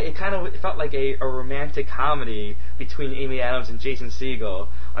actual film. Right, it felt like a romantic comedy between Amy Adams and Jason Segel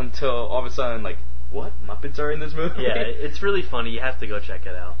until all of a sudden, like, what? Muppets are in this movie? Yeah, it's really funny. You have to go check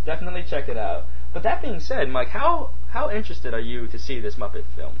it out. Definitely check it out. But that being said, Mike, how interested are you to see this Muppet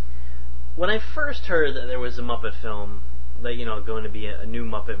film? When I first heard that there was a Muppet film, that, you know, going to be a new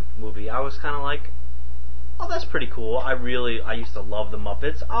Muppet movie, I was kind of like, oh, that's pretty cool. I used to love the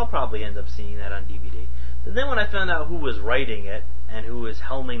Muppets. I'll probably end up seeing that on DVD. But then when I found out who was writing it and who was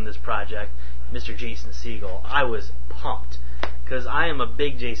helming this project, Mr. Jason Segel, I was pumped. Because I am a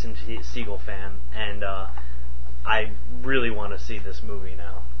big Jason Segel fan, and I really want to see this movie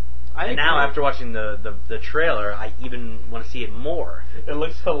now. And now, after watching the trailer, I even want to see it more. It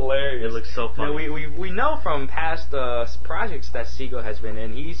looks hilarious. It looks so funny. You know, we know from past projects that Segel has been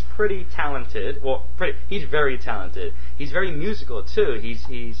in, he's pretty talented. Well, he's very talented. He's very musical too.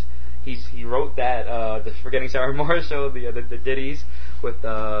 He wrote that the Forgetting Sarah Marshall, the ditties with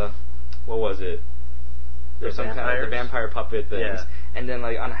what was it? There's some kind of the vampire puppet things. Yeah. And then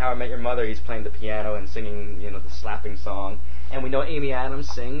like on How I Met Your Mother, he's playing the piano and singing, you know, the slapping song. And we know Amy Adams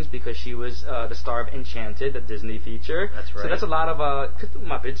sings because she was the star of Enchanted, the Disney feature. That's right. So that's a lot of cause the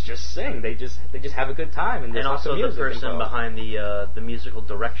Muppets just sing. They just have a good time. And also the person behind the musical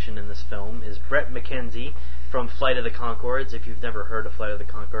direction in this film is Brett McKenzie from Flight of the Conchords. If you've never heard of Flight of the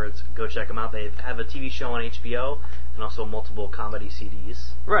Conchords, go check them out. They have a TV show on HBO and also multiple comedy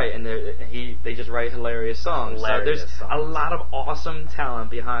CDs. Right, and they just write hilarious songs. So there's a lot of awesome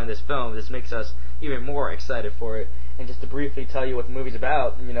talent behind this film. This makes us even more excited for it. And just to briefly tell you what the movie's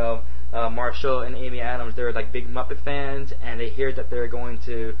about, you know, Marshall and Amy Adams, they're like big Muppet fans, and they hear that they're going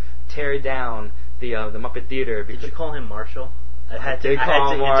to tear down the Muppet Theater. Did you call him Marshall? I had to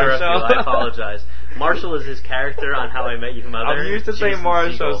interrupt you. I apologize. Marshall is his character on How I Met Your Mother. I'm used to saying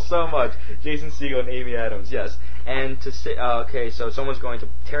Marshall so much. Jason Segel and Amy Adams, yes. And to say, so someone's going to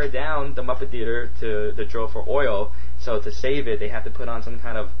tear down the Muppet Theater to drill for oil. So to save it, they have to put on some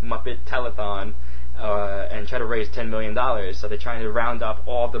kind of Muppet telethon and try to raise $10 million. So they're trying to round up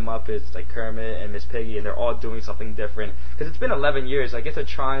all the Muppets, like Kermit and Miss Piggy, and they're all doing something different. Because it's been 11 years. I guess they're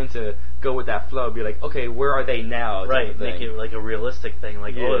trying to go with that flow, be like, okay, where are they now? Right, make it like a realistic thing.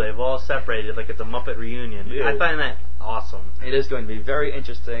 Like, oh, they've all separated, like it's a Muppet reunion. Yeah. I find that awesome. It is going to be very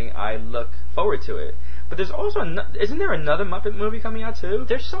interesting. I look forward to it. But there's also isn't there another Muppet movie coming out too?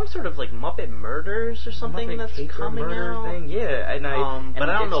 There's some sort of like Muppet Murders or something Muppet that's coming out. Thing. Yeah, but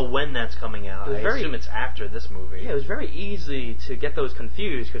I don't know when that's coming out. I assume it's after this movie. Yeah, it was very easy to get those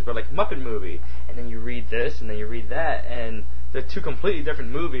confused because we're like Muppet movie, and then you read this, and then you read that, and they're two completely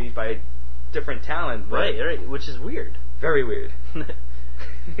different movies by different talent. Right, which is weird. Very weird.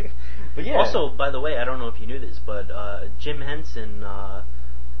 But yeah. Also, by the way, I don't know if you knew this, but Jim Henson.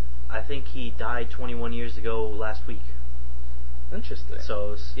 I think he died 21 years ago last week. Interesting.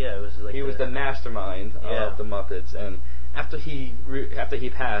 So it was like he was the mastermind of the Muppets, and after he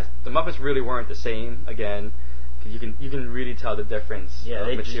passed, the Muppets really weren't the same again. Cause you can really tell the difference. Yeah,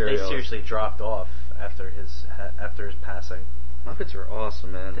 they seriously dropped off after his passing. Muppets were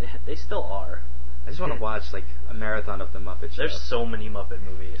awesome, man. They still are. I just want to watch like a marathon of the Muppet Show. There's so many Muppet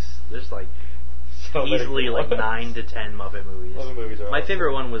movies. There's like easily like 9 to 10 Muppet movies. Muppet movies are My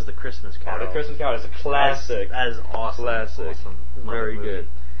favorite one was The Christmas Carol. The Christmas Carol is a classic. That is awesome. Classic. Awesome. Very good.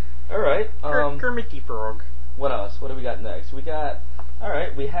 All right. Kermit the Frog. What else? What do we got next? We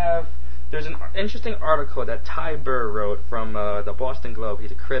have. There's an interesting article that Ty Burr wrote from the Boston Globe.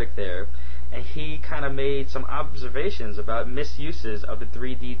 He's a critic there, and he kind of made some observations about misuses of the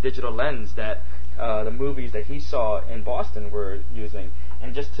 3D digital lens that the movies that he saw in Boston were using.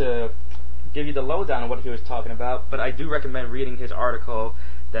 And just to give you the lowdown on what he was talking about, but I do recommend reading his article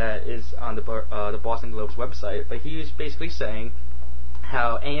that is on the Boston Globe's website. But he was basically saying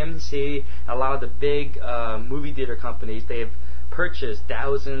how AMC, a lot of the big movie theater companies, they've purchased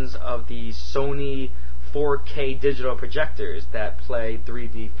thousands of these Sony 4K digital projectors that play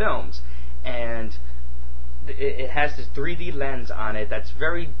 3D films, and it has this 3D lens on it that's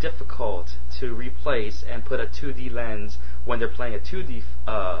very difficult to replace and put a 2D lens when they're playing a 2D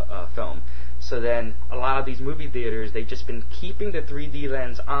film. So then a lot of these movie theaters, they've just been keeping the 3D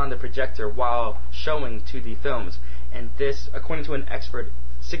lens on the projector while showing 2D films, and this, according to an expert,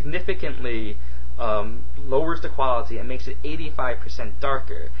 significantly lowers the quality and makes it 85%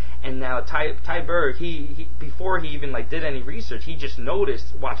 darker. And now Ty Burr, he before he even did any research, he just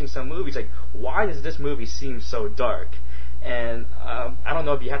noticed watching some movies, why does this movie seem so dark? And I don't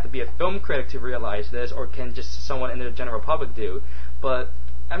know if you have to be a film critic to realize this, or can just someone in the general public do. But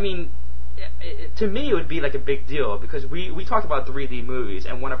I mean, to me, it would be like a big deal, because we talked about 3D movies,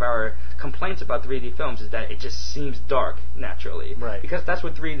 and one of our complaints about 3D films is that it just seems dark naturally. Right. Because that's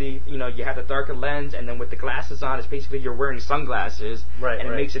what 3D, you have the darker lens, and then with the glasses on, it's basically you're wearing sunglasses, right, and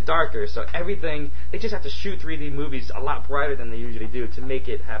it makes it darker. So everything, they just have to shoot 3D movies a lot brighter than they usually do to make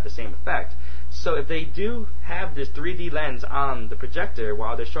it have the same effect. So if they do have this 3D lens on the projector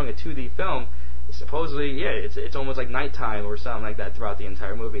while they're showing a 2D film, supposedly, it's almost like nighttime or something like that throughout the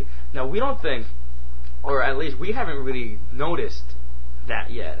entire movie. Now, we don't think, or at least we haven't really noticed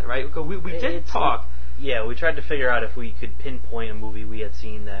that yet, right? Because we did talk. Yeah, we tried to figure out if we could pinpoint a movie we had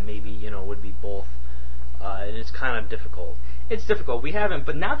seen that maybe, would be both, and it's kind of difficult. It's difficult. We haven't,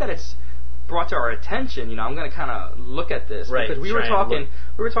 but now that it's brought to our attention, I'm going to kind of look at this. Right, because we were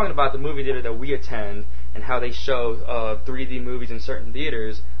talking about the movie theater that we attend and how they show 3D movies in certain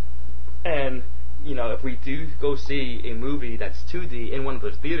theaters, and if we do go see a movie that's 2D in one of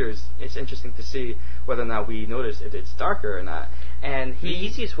those theaters, it's interesting to see whether or not we notice if it's darker or not. And the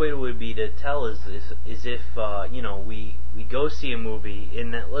easiest way would be to tell is if we go see a movie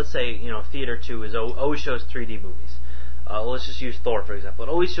in that, let's say Theater 2 always shows 3D movies. Let's just use Thor for example. It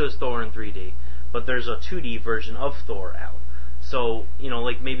always shows Thor in 3D, but there's a 2D version of Thor out. So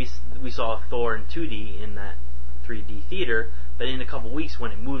maybe we saw Thor in 2D in that 3D theater, but in a couple weeks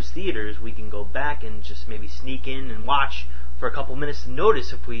when it moves theaters, we can go back and just maybe sneak in and watch for a couple minutes to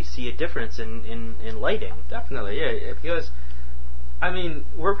notice if we see a difference in lighting. Definitely, yeah, because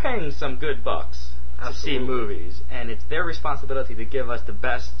we're paying some good bucks to see movies, and it's their responsibility to give us the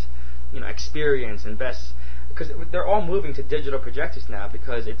best experience and best, because they're all moving to digital projectors now,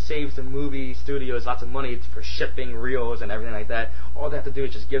 because it saves the movie studios lots of money for shipping reels and everything like that. All they have to do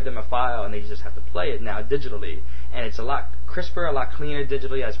is just give them a file, and they just have to play it now digitally, and it's a lot crisper, a lot cleaner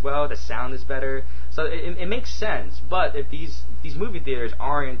digitally as well. The sound is better, so it makes sense. But if these movie theaters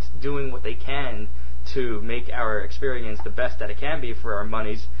aren't doing what they can to make our experience the best that it can be for our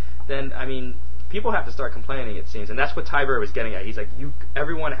monies, then people have to start complaining, it seems, and that's what Ty Burr was getting at. He's like,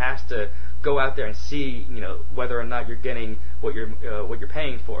 everyone has to go out there and see, whether or not you're getting what you're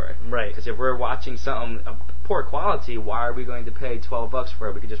paying for it. Right. Because if we're watching something of poor quality, why are we going to pay $12 for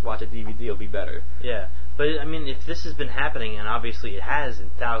it? We could just watch a DVD; it'll be better. Yeah, but if this has been happening, and obviously it has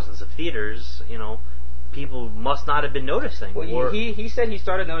in thousands of theaters, people must not have been noticing. Well, he said he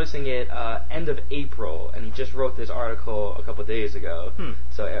started noticing it end of April, and he just wrote this article a couple of days ago.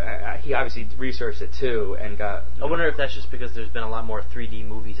 So he obviously researched it too, and got. I wonder if that's just because there's been a lot more 3D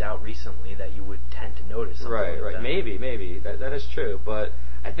movies out recently that you would tend to notice. Right. That. Maybe that is true, but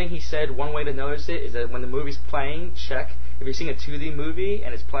I think he said one way to notice it is that when the movie's playing, check if you're seeing a 2D movie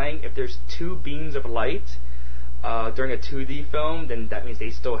and it's playing. If there's two beams of light during a 2D film, then that means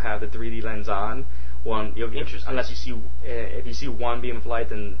they still have the 3D lens on. Unless you see, if you see one beam of light,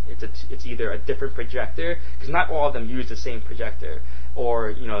 then it's either a different projector, because not all of them use the same projector,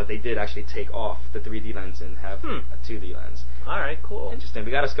 or they did actually take off the 3D lens and have a 2D lens. All right, cool. Interesting.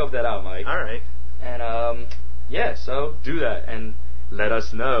 We got to scope that out, Mike. All right. And so do that and let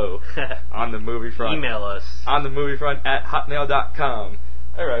us know on the movie front. Email us on the movie front at hotmail.com.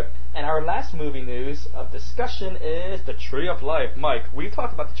 All right. And our last movie news of discussion is The Tree of Life. Mike, we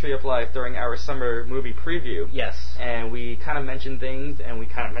talked about The Tree of Life during our summer movie preview. Yes. And we kind of mentioned things, and we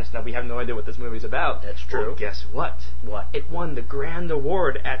kind of mentioned that we have no idea what this movie's about. That's true. Well, guess what? What? It won the grand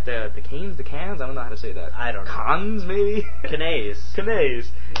award at the Cannes? I don't know how to say that. I don't know. Cannes, maybe? Cannes.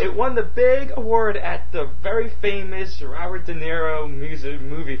 It won the big award at the very famous Robert De Niro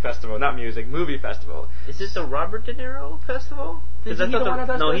movie festival. Not music, movie festival. Is this the Robert De Niro festival? Is he the one that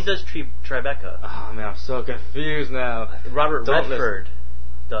does No, this? he does Tribeca. Oh man, I'm so confused now. Robert Don't Redford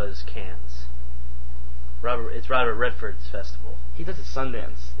does Cannes. It's Robert Redford's festival. He does the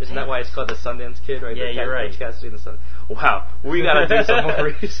Sundance. Isn't that why it's called the Sundance Kid, right? Yeah, you're right. Cassidy and the Sun. Wow, we gotta do some more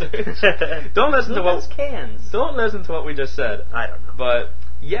research. Don't listen to what Cannes. Don't listen to what we just said. I don't know. But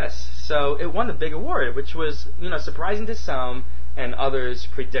yes, so it won the big award, which was surprising to some, and others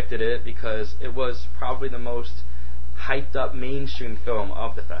predicted it because it was probably the most hyped up mainstream film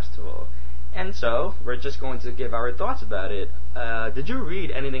of the festival. And so, we're just going to give our thoughts about it. Did you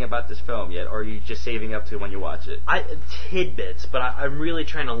read anything about this film yet, or are you just saving up to when you watch it? Tidbits, but I'm really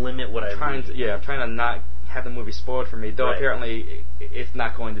trying to limit what I read. I'm trying to not have the movie spoiled for me, though apparently it's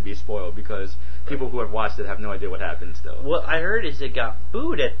not going to be spoiled because people who have watched it have no idea what happened still. What I heard is it got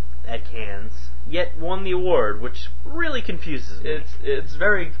booed at Cannes, yet won the award, which really confuses me. It's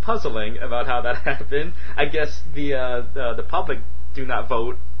very puzzling about how that happened. I guess the public do not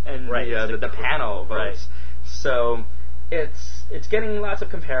vote, and the panel votes. Right. So it's getting lots of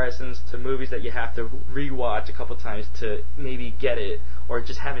comparisons to movies that you have to rewatch a couple times to maybe get it or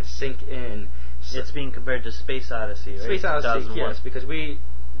just have it sink in. So It's being compared to Space Odyssey, right? Space Odyssey, yes, because we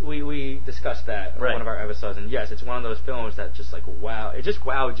discussed that in one of our episodes, and yes, it's one of those films that just it just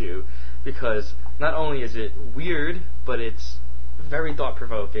wowed you because not only is it weird, but it's very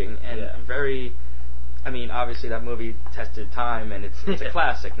thought-provoking and very. I mean, obviously that movie tested time, and it's a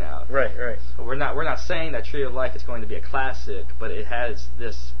classic now. Right. So we're not saying that Tree of Life is going to be a classic, but it has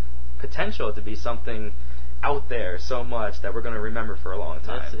this potential to be something out there so much that we're going to remember for a long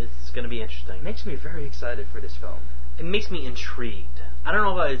time. It's going to be interesting. It makes me very excited for this film. It makes me intrigued. I don't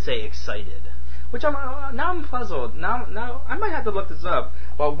know if I would say excited. Which I'm puzzled. Now I might have to look this up.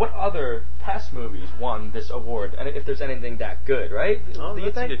 Well, what other past movies won this award, and if there's anything that good, right? Oh,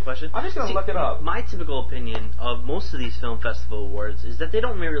 that's a good question. I'm just gonna look it up. My typical opinion of most of these film festival awards is that they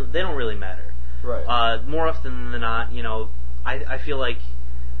don't really matter. Right. More often than not, I feel like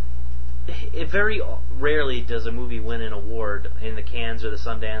it very rarely does a movie win an award in the Cannes or the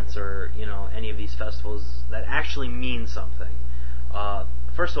Sundance or any of these festivals that actually mean something.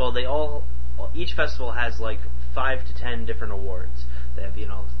 First of all, each festival has 5 to 10 different awards. They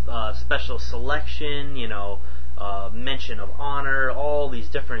have special selection, mention of honor, all these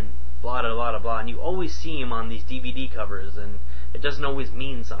different blah blah blah blah, and you always see them on these DVD covers, and it doesn't always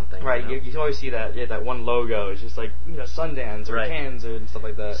mean something. Right, you always see that one logo. It's just Sundance or Cannes and stuff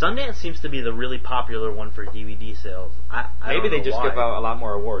like that. Sundance seems to be the really popular one for DVD sales. Maybe they just give out a lot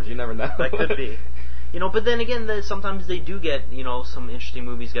more awards. You never know. That could be. But then again, sometimes they do get, some interesting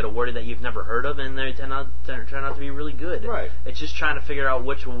movies get awarded that you've never heard of, and they turn out to be really good. Right. It's just trying to figure out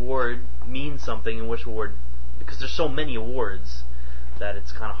which award means something and which award, because there's so many awards that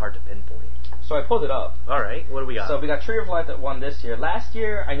it's kind of hard to pinpoint. So I pulled it up. All right, what do we got? So we got Tree of Life that won this year. Last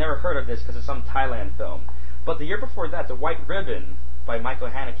year, I never heard of this because it's some Thailand film. But the year before that, The White Ribbon by Michael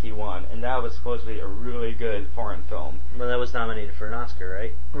Haneke won, and that was supposedly a really good foreign film. Well, that was nominated for an Oscar,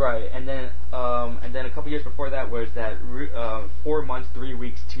 right? Right, and then a couple years before that was that 4 months, 3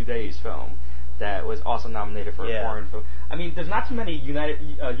 weeks, 2 days film that was also nominated for a foreign film. I mean, there's not too many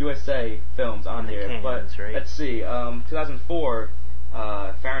USA films on here, but right? Let's see. 2004,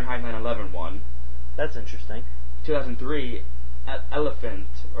 Fahrenheit 9/11 won. That's interesting. 2003, Elephant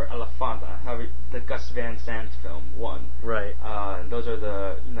or Elephanta, however, the Gus Van Sant film won. Right. Those are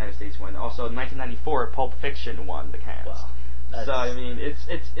the United States one. Also, 1994, Pulp Fiction won the Cannes. Wow. So I mean, it's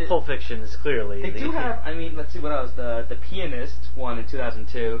Pulp Fiction is clearly. They do have. I mean, let's see what else. The Pianist won in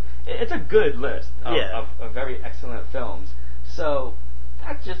 2002. It's a good list of very excellent films. So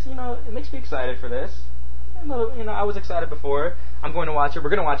that just it makes me excited for this. I was excited before. I'm going to watch it. We're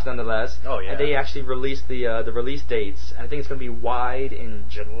going to watch it nonetheless. Oh yeah. And they actually released the release dates. I think it's going to be wide in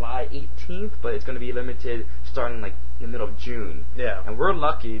July 18th, but it's going to be limited starting in the middle of June. Yeah. And we're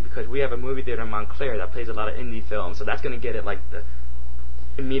lucky because we have a movie theater in Montclair that plays a lot of indie films, so that's going to get it the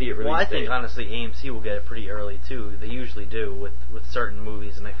immediate release. Well, I think honestly AMC will get it pretty early too. They usually do with certain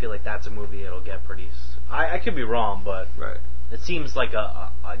movies, and I feel like that's a movie it'll get pretty. I could be wrong, but it seems like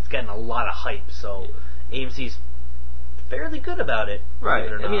it's getting a lot of hype. So AMC's fairly good about it. Right.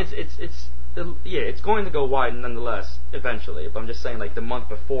 I mean, it's it's going to go wide nonetheless eventually. But I'm just saying, like the month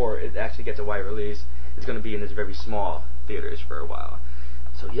before it actually gets a wide release, it's going to be in this very small theaters for a while.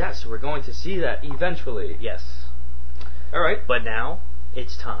 So yes, we're going to see that eventually. Yes. All right. But now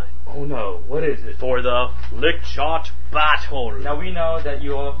it's time. Oh no! What is it? For the Flick Shot Battle. Now we know that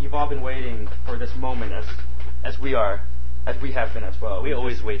you've all been waiting for this moment as we have been as well. We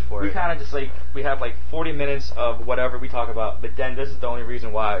always wait for it. We kind of just we have 40 minutes of whatever we talk about, but then this is the only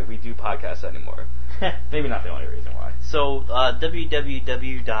reason why we do podcasts anymore. Maybe not the only reason why. So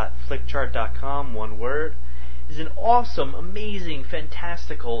www.flickchart.com, one word, is an awesome, amazing,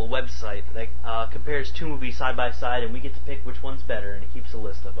 fantastical website that compares two movies side by side, and we get to pick which one's better, and it keeps a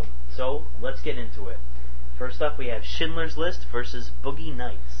list of them. So let's get into it. First up, we have Schindler's List versus Boogie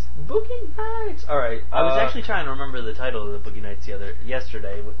Nights. Boogie Nights. All right. I was actually trying to remember the title of the Boogie Nights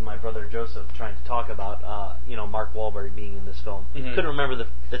yesterday with my brother Joseph, trying to talk about Mark Wahlberg being in this film. Mm-hmm. Couldn't remember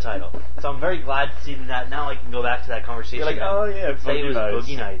the title, so I'm very glad to see that now I can go back to that conversation. You're like, oh yeah, say it was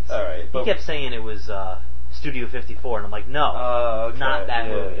Boogie Nights. All right. He kept saying it was Studio 54, and I'm like, no, okay. not that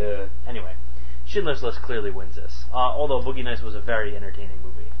movie. Yeah. Anyway, Schindler's List clearly wins this. Although Boogie Nights was a very entertaining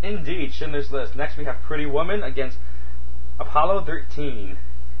movie. Indeed, Schindler's List. Next we have Pretty Woman against Apollo 13.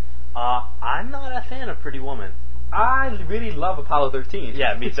 I'm not a fan of Pretty Woman. I really love Apollo 13.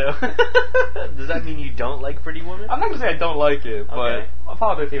 Yeah, me too. Does that mean you don't like Pretty Woman? I'm not going to say I don't like it, but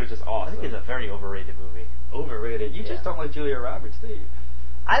Apollo 13 was just awesome. I think it's a very overrated movie. Overrated? You just don't like Julia Roberts, do you?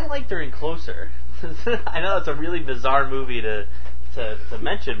 I liked her in Closer. I know it's a really bizarre movie to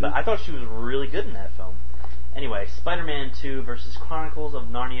mention, but I thought she was really good in that film. Anyway, Spider-Man 2 versus Chronicles of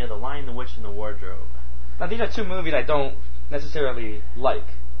Narnia, The Lion, the Witch, and the Wardrobe. Now, these are two movies I don't necessarily like.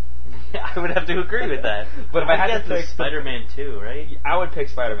 I would have to agree with that. But if I had to pick Spider-Man 2, right? I would pick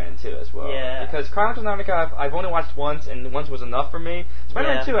Spider-Man 2 as well. Yeah. Because Chronicles of Narnia I've only watched once, and once was enough for me.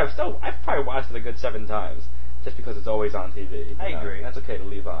 Spider-Man 2 I've probably watched it a good 7 times, just because it's always on TV. I agree. That's okay to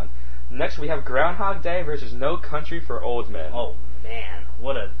leave on. Next we have Groundhog Day versus No Country for Old Men. Oh man,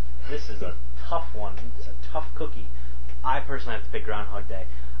 this is a tough one. It's a tough cookie. I personally have to pick Groundhog Day.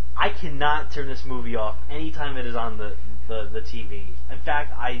 I cannot turn this movie off anytime it is on the TV. In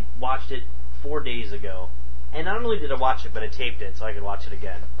fact, I watched it 4 days ago. And not only did I watch it, but I taped it so I could watch it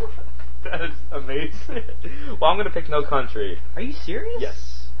again. That is amazing. Well, I'm going to pick No Country. Are you serious?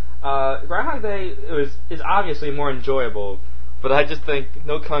 Yes. Groundhog Day is obviously more enjoyable, but I just think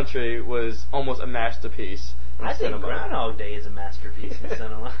No Country was almost a masterpiece in cinema. I think Groundhog Day is a masterpiece in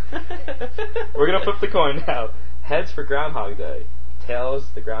cinema. We're going to flip the coin now. Heads for Groundhog Day. Tails,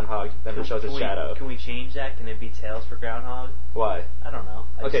 the groundhog never shows a shadow. Can we change that? Can it be Tails for Groundhog? Why? I don't know.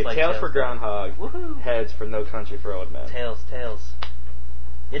 Okay, Tails for Groundhog. Woohoo! Heads for No Country for Old Men. Tails.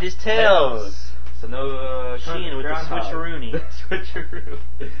 It is Tails. So no Sheen with Groundhog. the switcheroony. Switcheroo.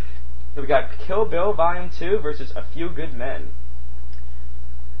 So we got Kill Bill Volume 2 versus A Few Good Men.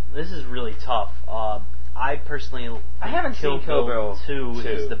 This is really tough. I personally haven't seen Kill Bill 2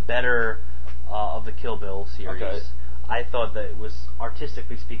 is the better of the Kill Bill series. Okay. I thought that it was,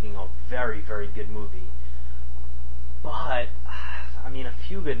 artistically speaking, a very, very good movie. But, I mean, A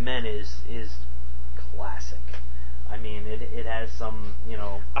Few Good Men is classic. I mean, it has some,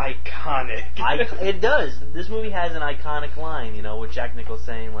 Iconic. It does. This movie has an iconic line, with Jack Nicholson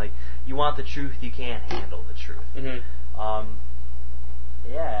saying, like, you want the truth, you can't handle the truth. Mm-hmm.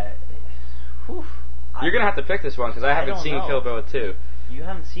 Yeah. Whew. You're going to have to pick this one, because I haven't seen Kill Bill 2. You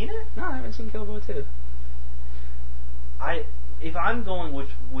haven't seen it? No, I haven't seen Kill Bill 2. If I'm going with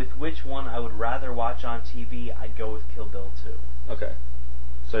which one I would rather watch on TV, I'd go with Kill Bill 2. Okay.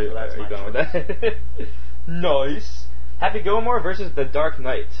 So are you going with that? Nice. Happy Gilmore versus The Dark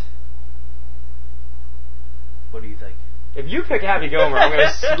Knight. What do you think? If you pick Happy Gilmore, I'm going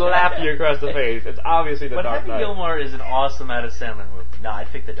to slap you across the face. It's obviously The Dark Knight. But Happy Gilmore is an awesome Adam Sandler movie. No,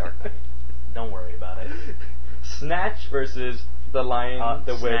 I'd pick The Dark Knight. Don't worry about it. Snatch versus The Lion,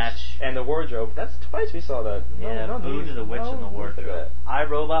 the Snatch. Witch, and the Wardrobe. That's twice we saw that. Yeah, Boo, the Witch, and the Wardrobe.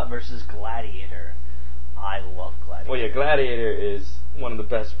 iRobot versus Gladiator. I love Gladiator. Well, yeah, Gladiator is one of the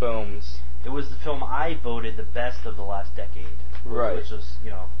best films. It was the film I voted the best of the last decade. Right. Which was,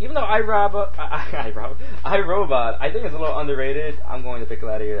 Even though iRobot, I think it's a little underrated, I'm going to pick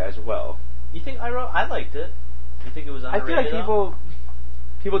Gladiator as well. You think iRobot? I liked it. You think it was underrated? I feel like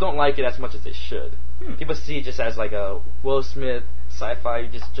people don't like it as much as they should. People see it just as like a Will Smith sci-fi,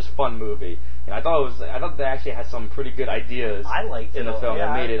 just fun movie. And I thought they actually had some pretty good ideas in the film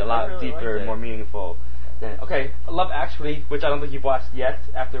that made it a lot deeper and more meaningful. Okay, Love Actually, which I don't think you've watched yet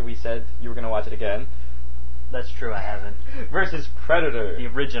after we said you were going to watch it again. That's true, I haven't. Versus Predator. The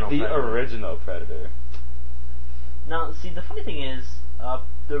original Predator. Now, see, the funny thing is,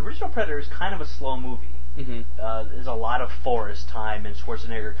 The original Predator is kind of a slow movie. Mm-hmm. There's a lot of forest time and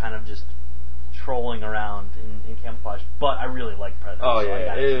Schwarzenegger kind of just trolling around in camouflage. But I really like Predator. Oh so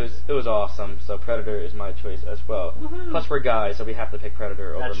yeah, it was awesome. So Predator is my choice as well. Woohoo. Plus we're guys, so we have to pick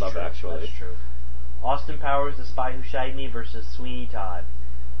Predator over Love Actually. That's true. Austin Powers, The Spy Who Shagged Me versus Sweeney Todd.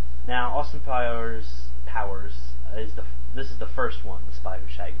 Now, Austin Powers is this is the first one, The Spy Who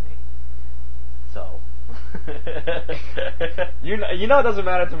Shagged Me. So. you know it doesn't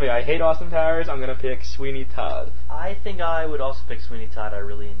matter to me. I hate Austin Powers. I'm gonna pick Sweeney Todd. I think I would also pick Sweeney Todd. I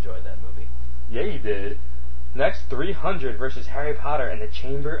really enjoyed that movie. Yeah, you did. Next, 300 versus Harry Potter and the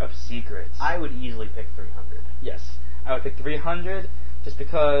Chamber of Secrets. I would easily pick 300. Yes, I would pick 300 just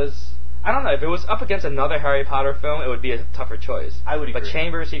because, I don't know, if it was up against another Harry Potter film, it would be a tougher choice. I would agree. But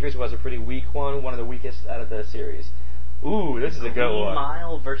Chamber of Secrets was a pretty weak one of the weakest out of the series. Ooh, this is a good one. Green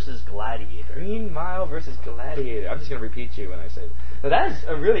Mile versus Gladiator. Green Mile versus Gladiator. I'm just going to repeat you when I say it. Now that is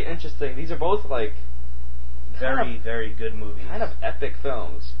a really interesting, these are both like very good movies. Kind of epic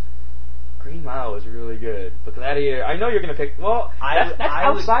films. Green Mile is really good, but Gladiator, I know you're going to pick, well, that's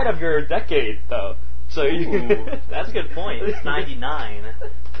outside of your decade, though. So that's a good point. It's 99,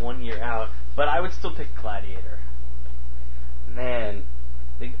 1 year out. But I would still pick Gladiator. Man.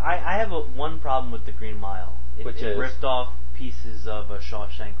 I have one problem with the Green Mile. It ripped off pieces of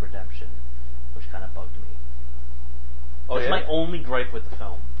Shawshank Redemption, which kind of bugged me. That's my only gripe with the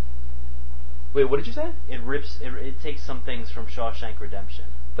film. Wait, what did you say? It takes some things from Shawshank Redemption.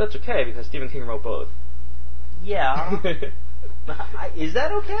 That's okay, because Stephen King wrote both. Yeah. Is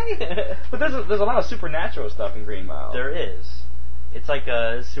that okay? But there's a lot of supernatural stuff in Green Mile. There is. It's like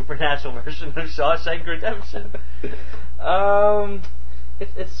a supernatural version of Shawshank Redemption.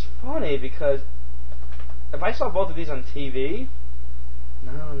 It's funny because if I saw both of these on TV,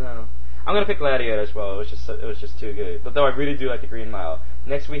 no. I'm gonna pick Gladiator as well. It was just too good. But though I really do like the Green Mile.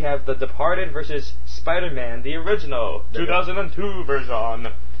 Next we have The Departed versus Spider-Man, the original 2002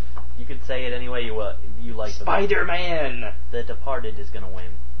 version. You could say it any way you like. Spider-Man. The Departed is gonna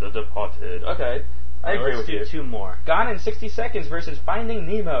win. The Departed. Okay, I agree with you. Let's do two more. Gone in 60 Seconds versus Finding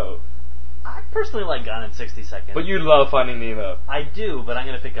Nemo. I personally like Gone in 60 Seconds. But you love Finding Nemo. I do, but I'm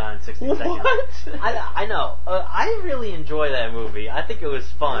going to pick Gone in 60 Seconds. What? I know. I really enjoy that movie. I think it was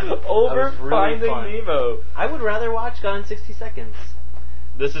fun. Over Finding Nemo. I would rather watch Gone in 60 Seconds.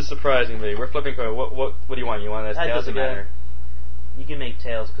 This is surprising me. We're flipping coin. What do you want? You want that tails doesn't again? Matter. You can make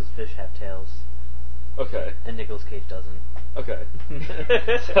tails because fish have tails. Okay. And Nicolas Cage doesn't. Okay.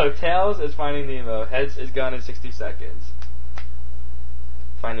 So tails is Finding Nemo. Heads is Gone in 60 Seconds.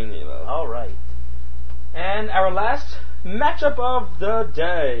 Finding Nemo. All right. And our last matchup of the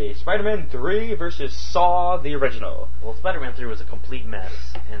day: Spider-Man 3 versus Saw the original. Well, Spider-Man 3 was a complete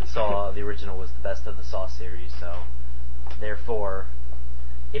mess, and Saw the original was the best of the Saw series. So, therefore,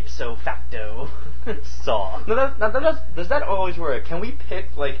 ipso facto, Saw. Now, does that always work? Can we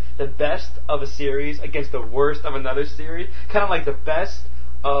pick like the best of a series against the worst of another series? Kind of like the best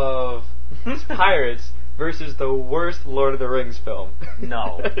of Pirates versus the worst Lord of the Rings film.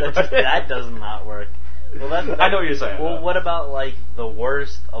 No, that does not work. Well, that's I know what you're saying. Well, what about like the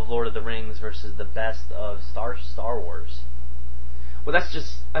worst of Lord of the Rings versus the best of Star Wars? Well, that's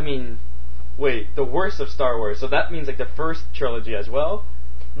just, wait, the worst of Star Wars. So that means like the first trilogy as well?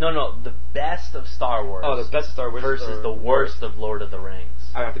 No, the best of Star Wars. Oh, the best of Star Wars versus the worst of Lord of the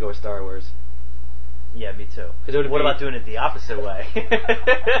Rings. I have to go with Star Wars. Yeah, me too. What about doing it the opposite way?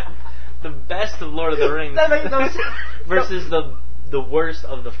 The best of Lord of the Rings that makes no sense. versus the worst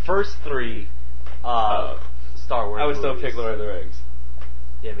of the first three Star Wars. I would still pick Lord of the Rings.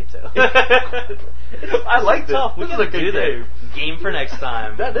 Yeah, me too. I like this. We This is gotta a good do game. that. Game for next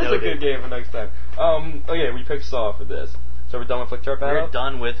time. That is a good game for next time. We picked Saw for this. So we're done with Flick Chart Battle? We're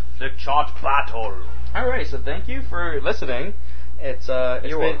done with Flick Chart Battle. Alright, so thank you for listening. It's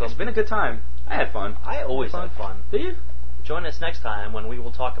been a good time. I had fun. I always have fun. Do you? Join us next time when we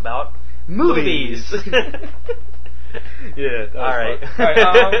will talk about movies. Yeah. All right.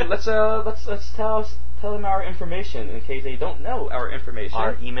 Let's tell them our information in case they don't know our information.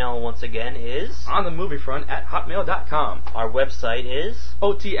 Our email once again is onthemoviefront@hotmail.com. Our website is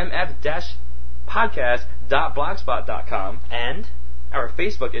otmf-podcast.blogspot.com. And our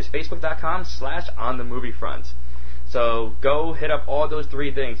Facebook is facebook.com/onthemoviefront. So go hit up all those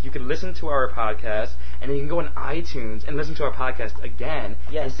three things. You can listen to our podcast, and then you can go on iTunes and listen to our podcast again.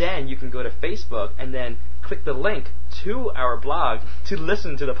 Yes. And then you can go to Facebook and then click the link to our blog to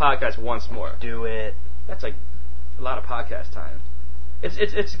listen to the podcast once more. Do it. That's like a lot of podcast time.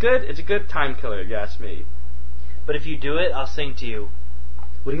 It's good. It's a good time killer, if you ask me. But if you do it, I'll sing to you.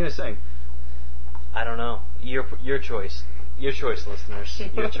 What are you gonna sing? I don't know. Your choice. Your choice, listeners.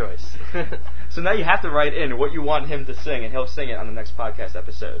 Your choice. So now you have to write in what you want him to sing, and he'll sing it on the next podcast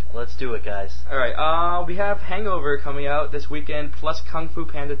episode. Let's do it, guys. All right. We have Hangover coming out this weekend, plus Kung Fu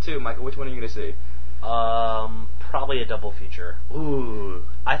Panda 2. Michael, which one are you going to see? Probably a double feature. Ooh.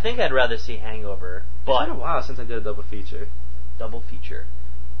 I think I'd rather see Hangover, but It's been a while since I did a double feature. double feature.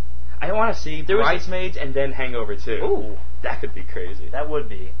 I want to see Bridesmaids and then Hangover 2. Ooh, That could be crazy. that would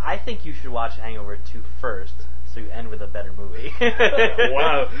be. I think you should watch Hangover 2 first, so you end with a better movie.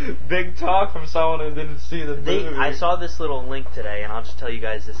 Wow. Big talk from someone who didn't see the movie. I saw this little link today, and I'll just tell you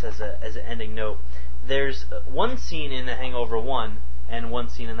guys this as an ending note. There's one scene in The Hangover 1 and one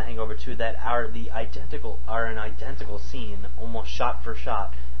scene in The Hangover 2 that are an identical scene, almost shot for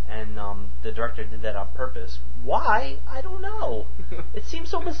shot, and the director did that on purpose. Why? I don't know. It seems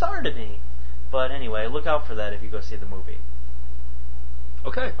so bizarre to me. But anyway, look out for that if you go see the movie.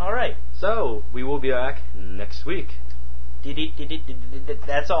 Okay. All right. So, we will be back next week.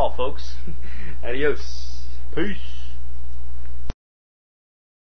 That's all, folks. Adios. Peace.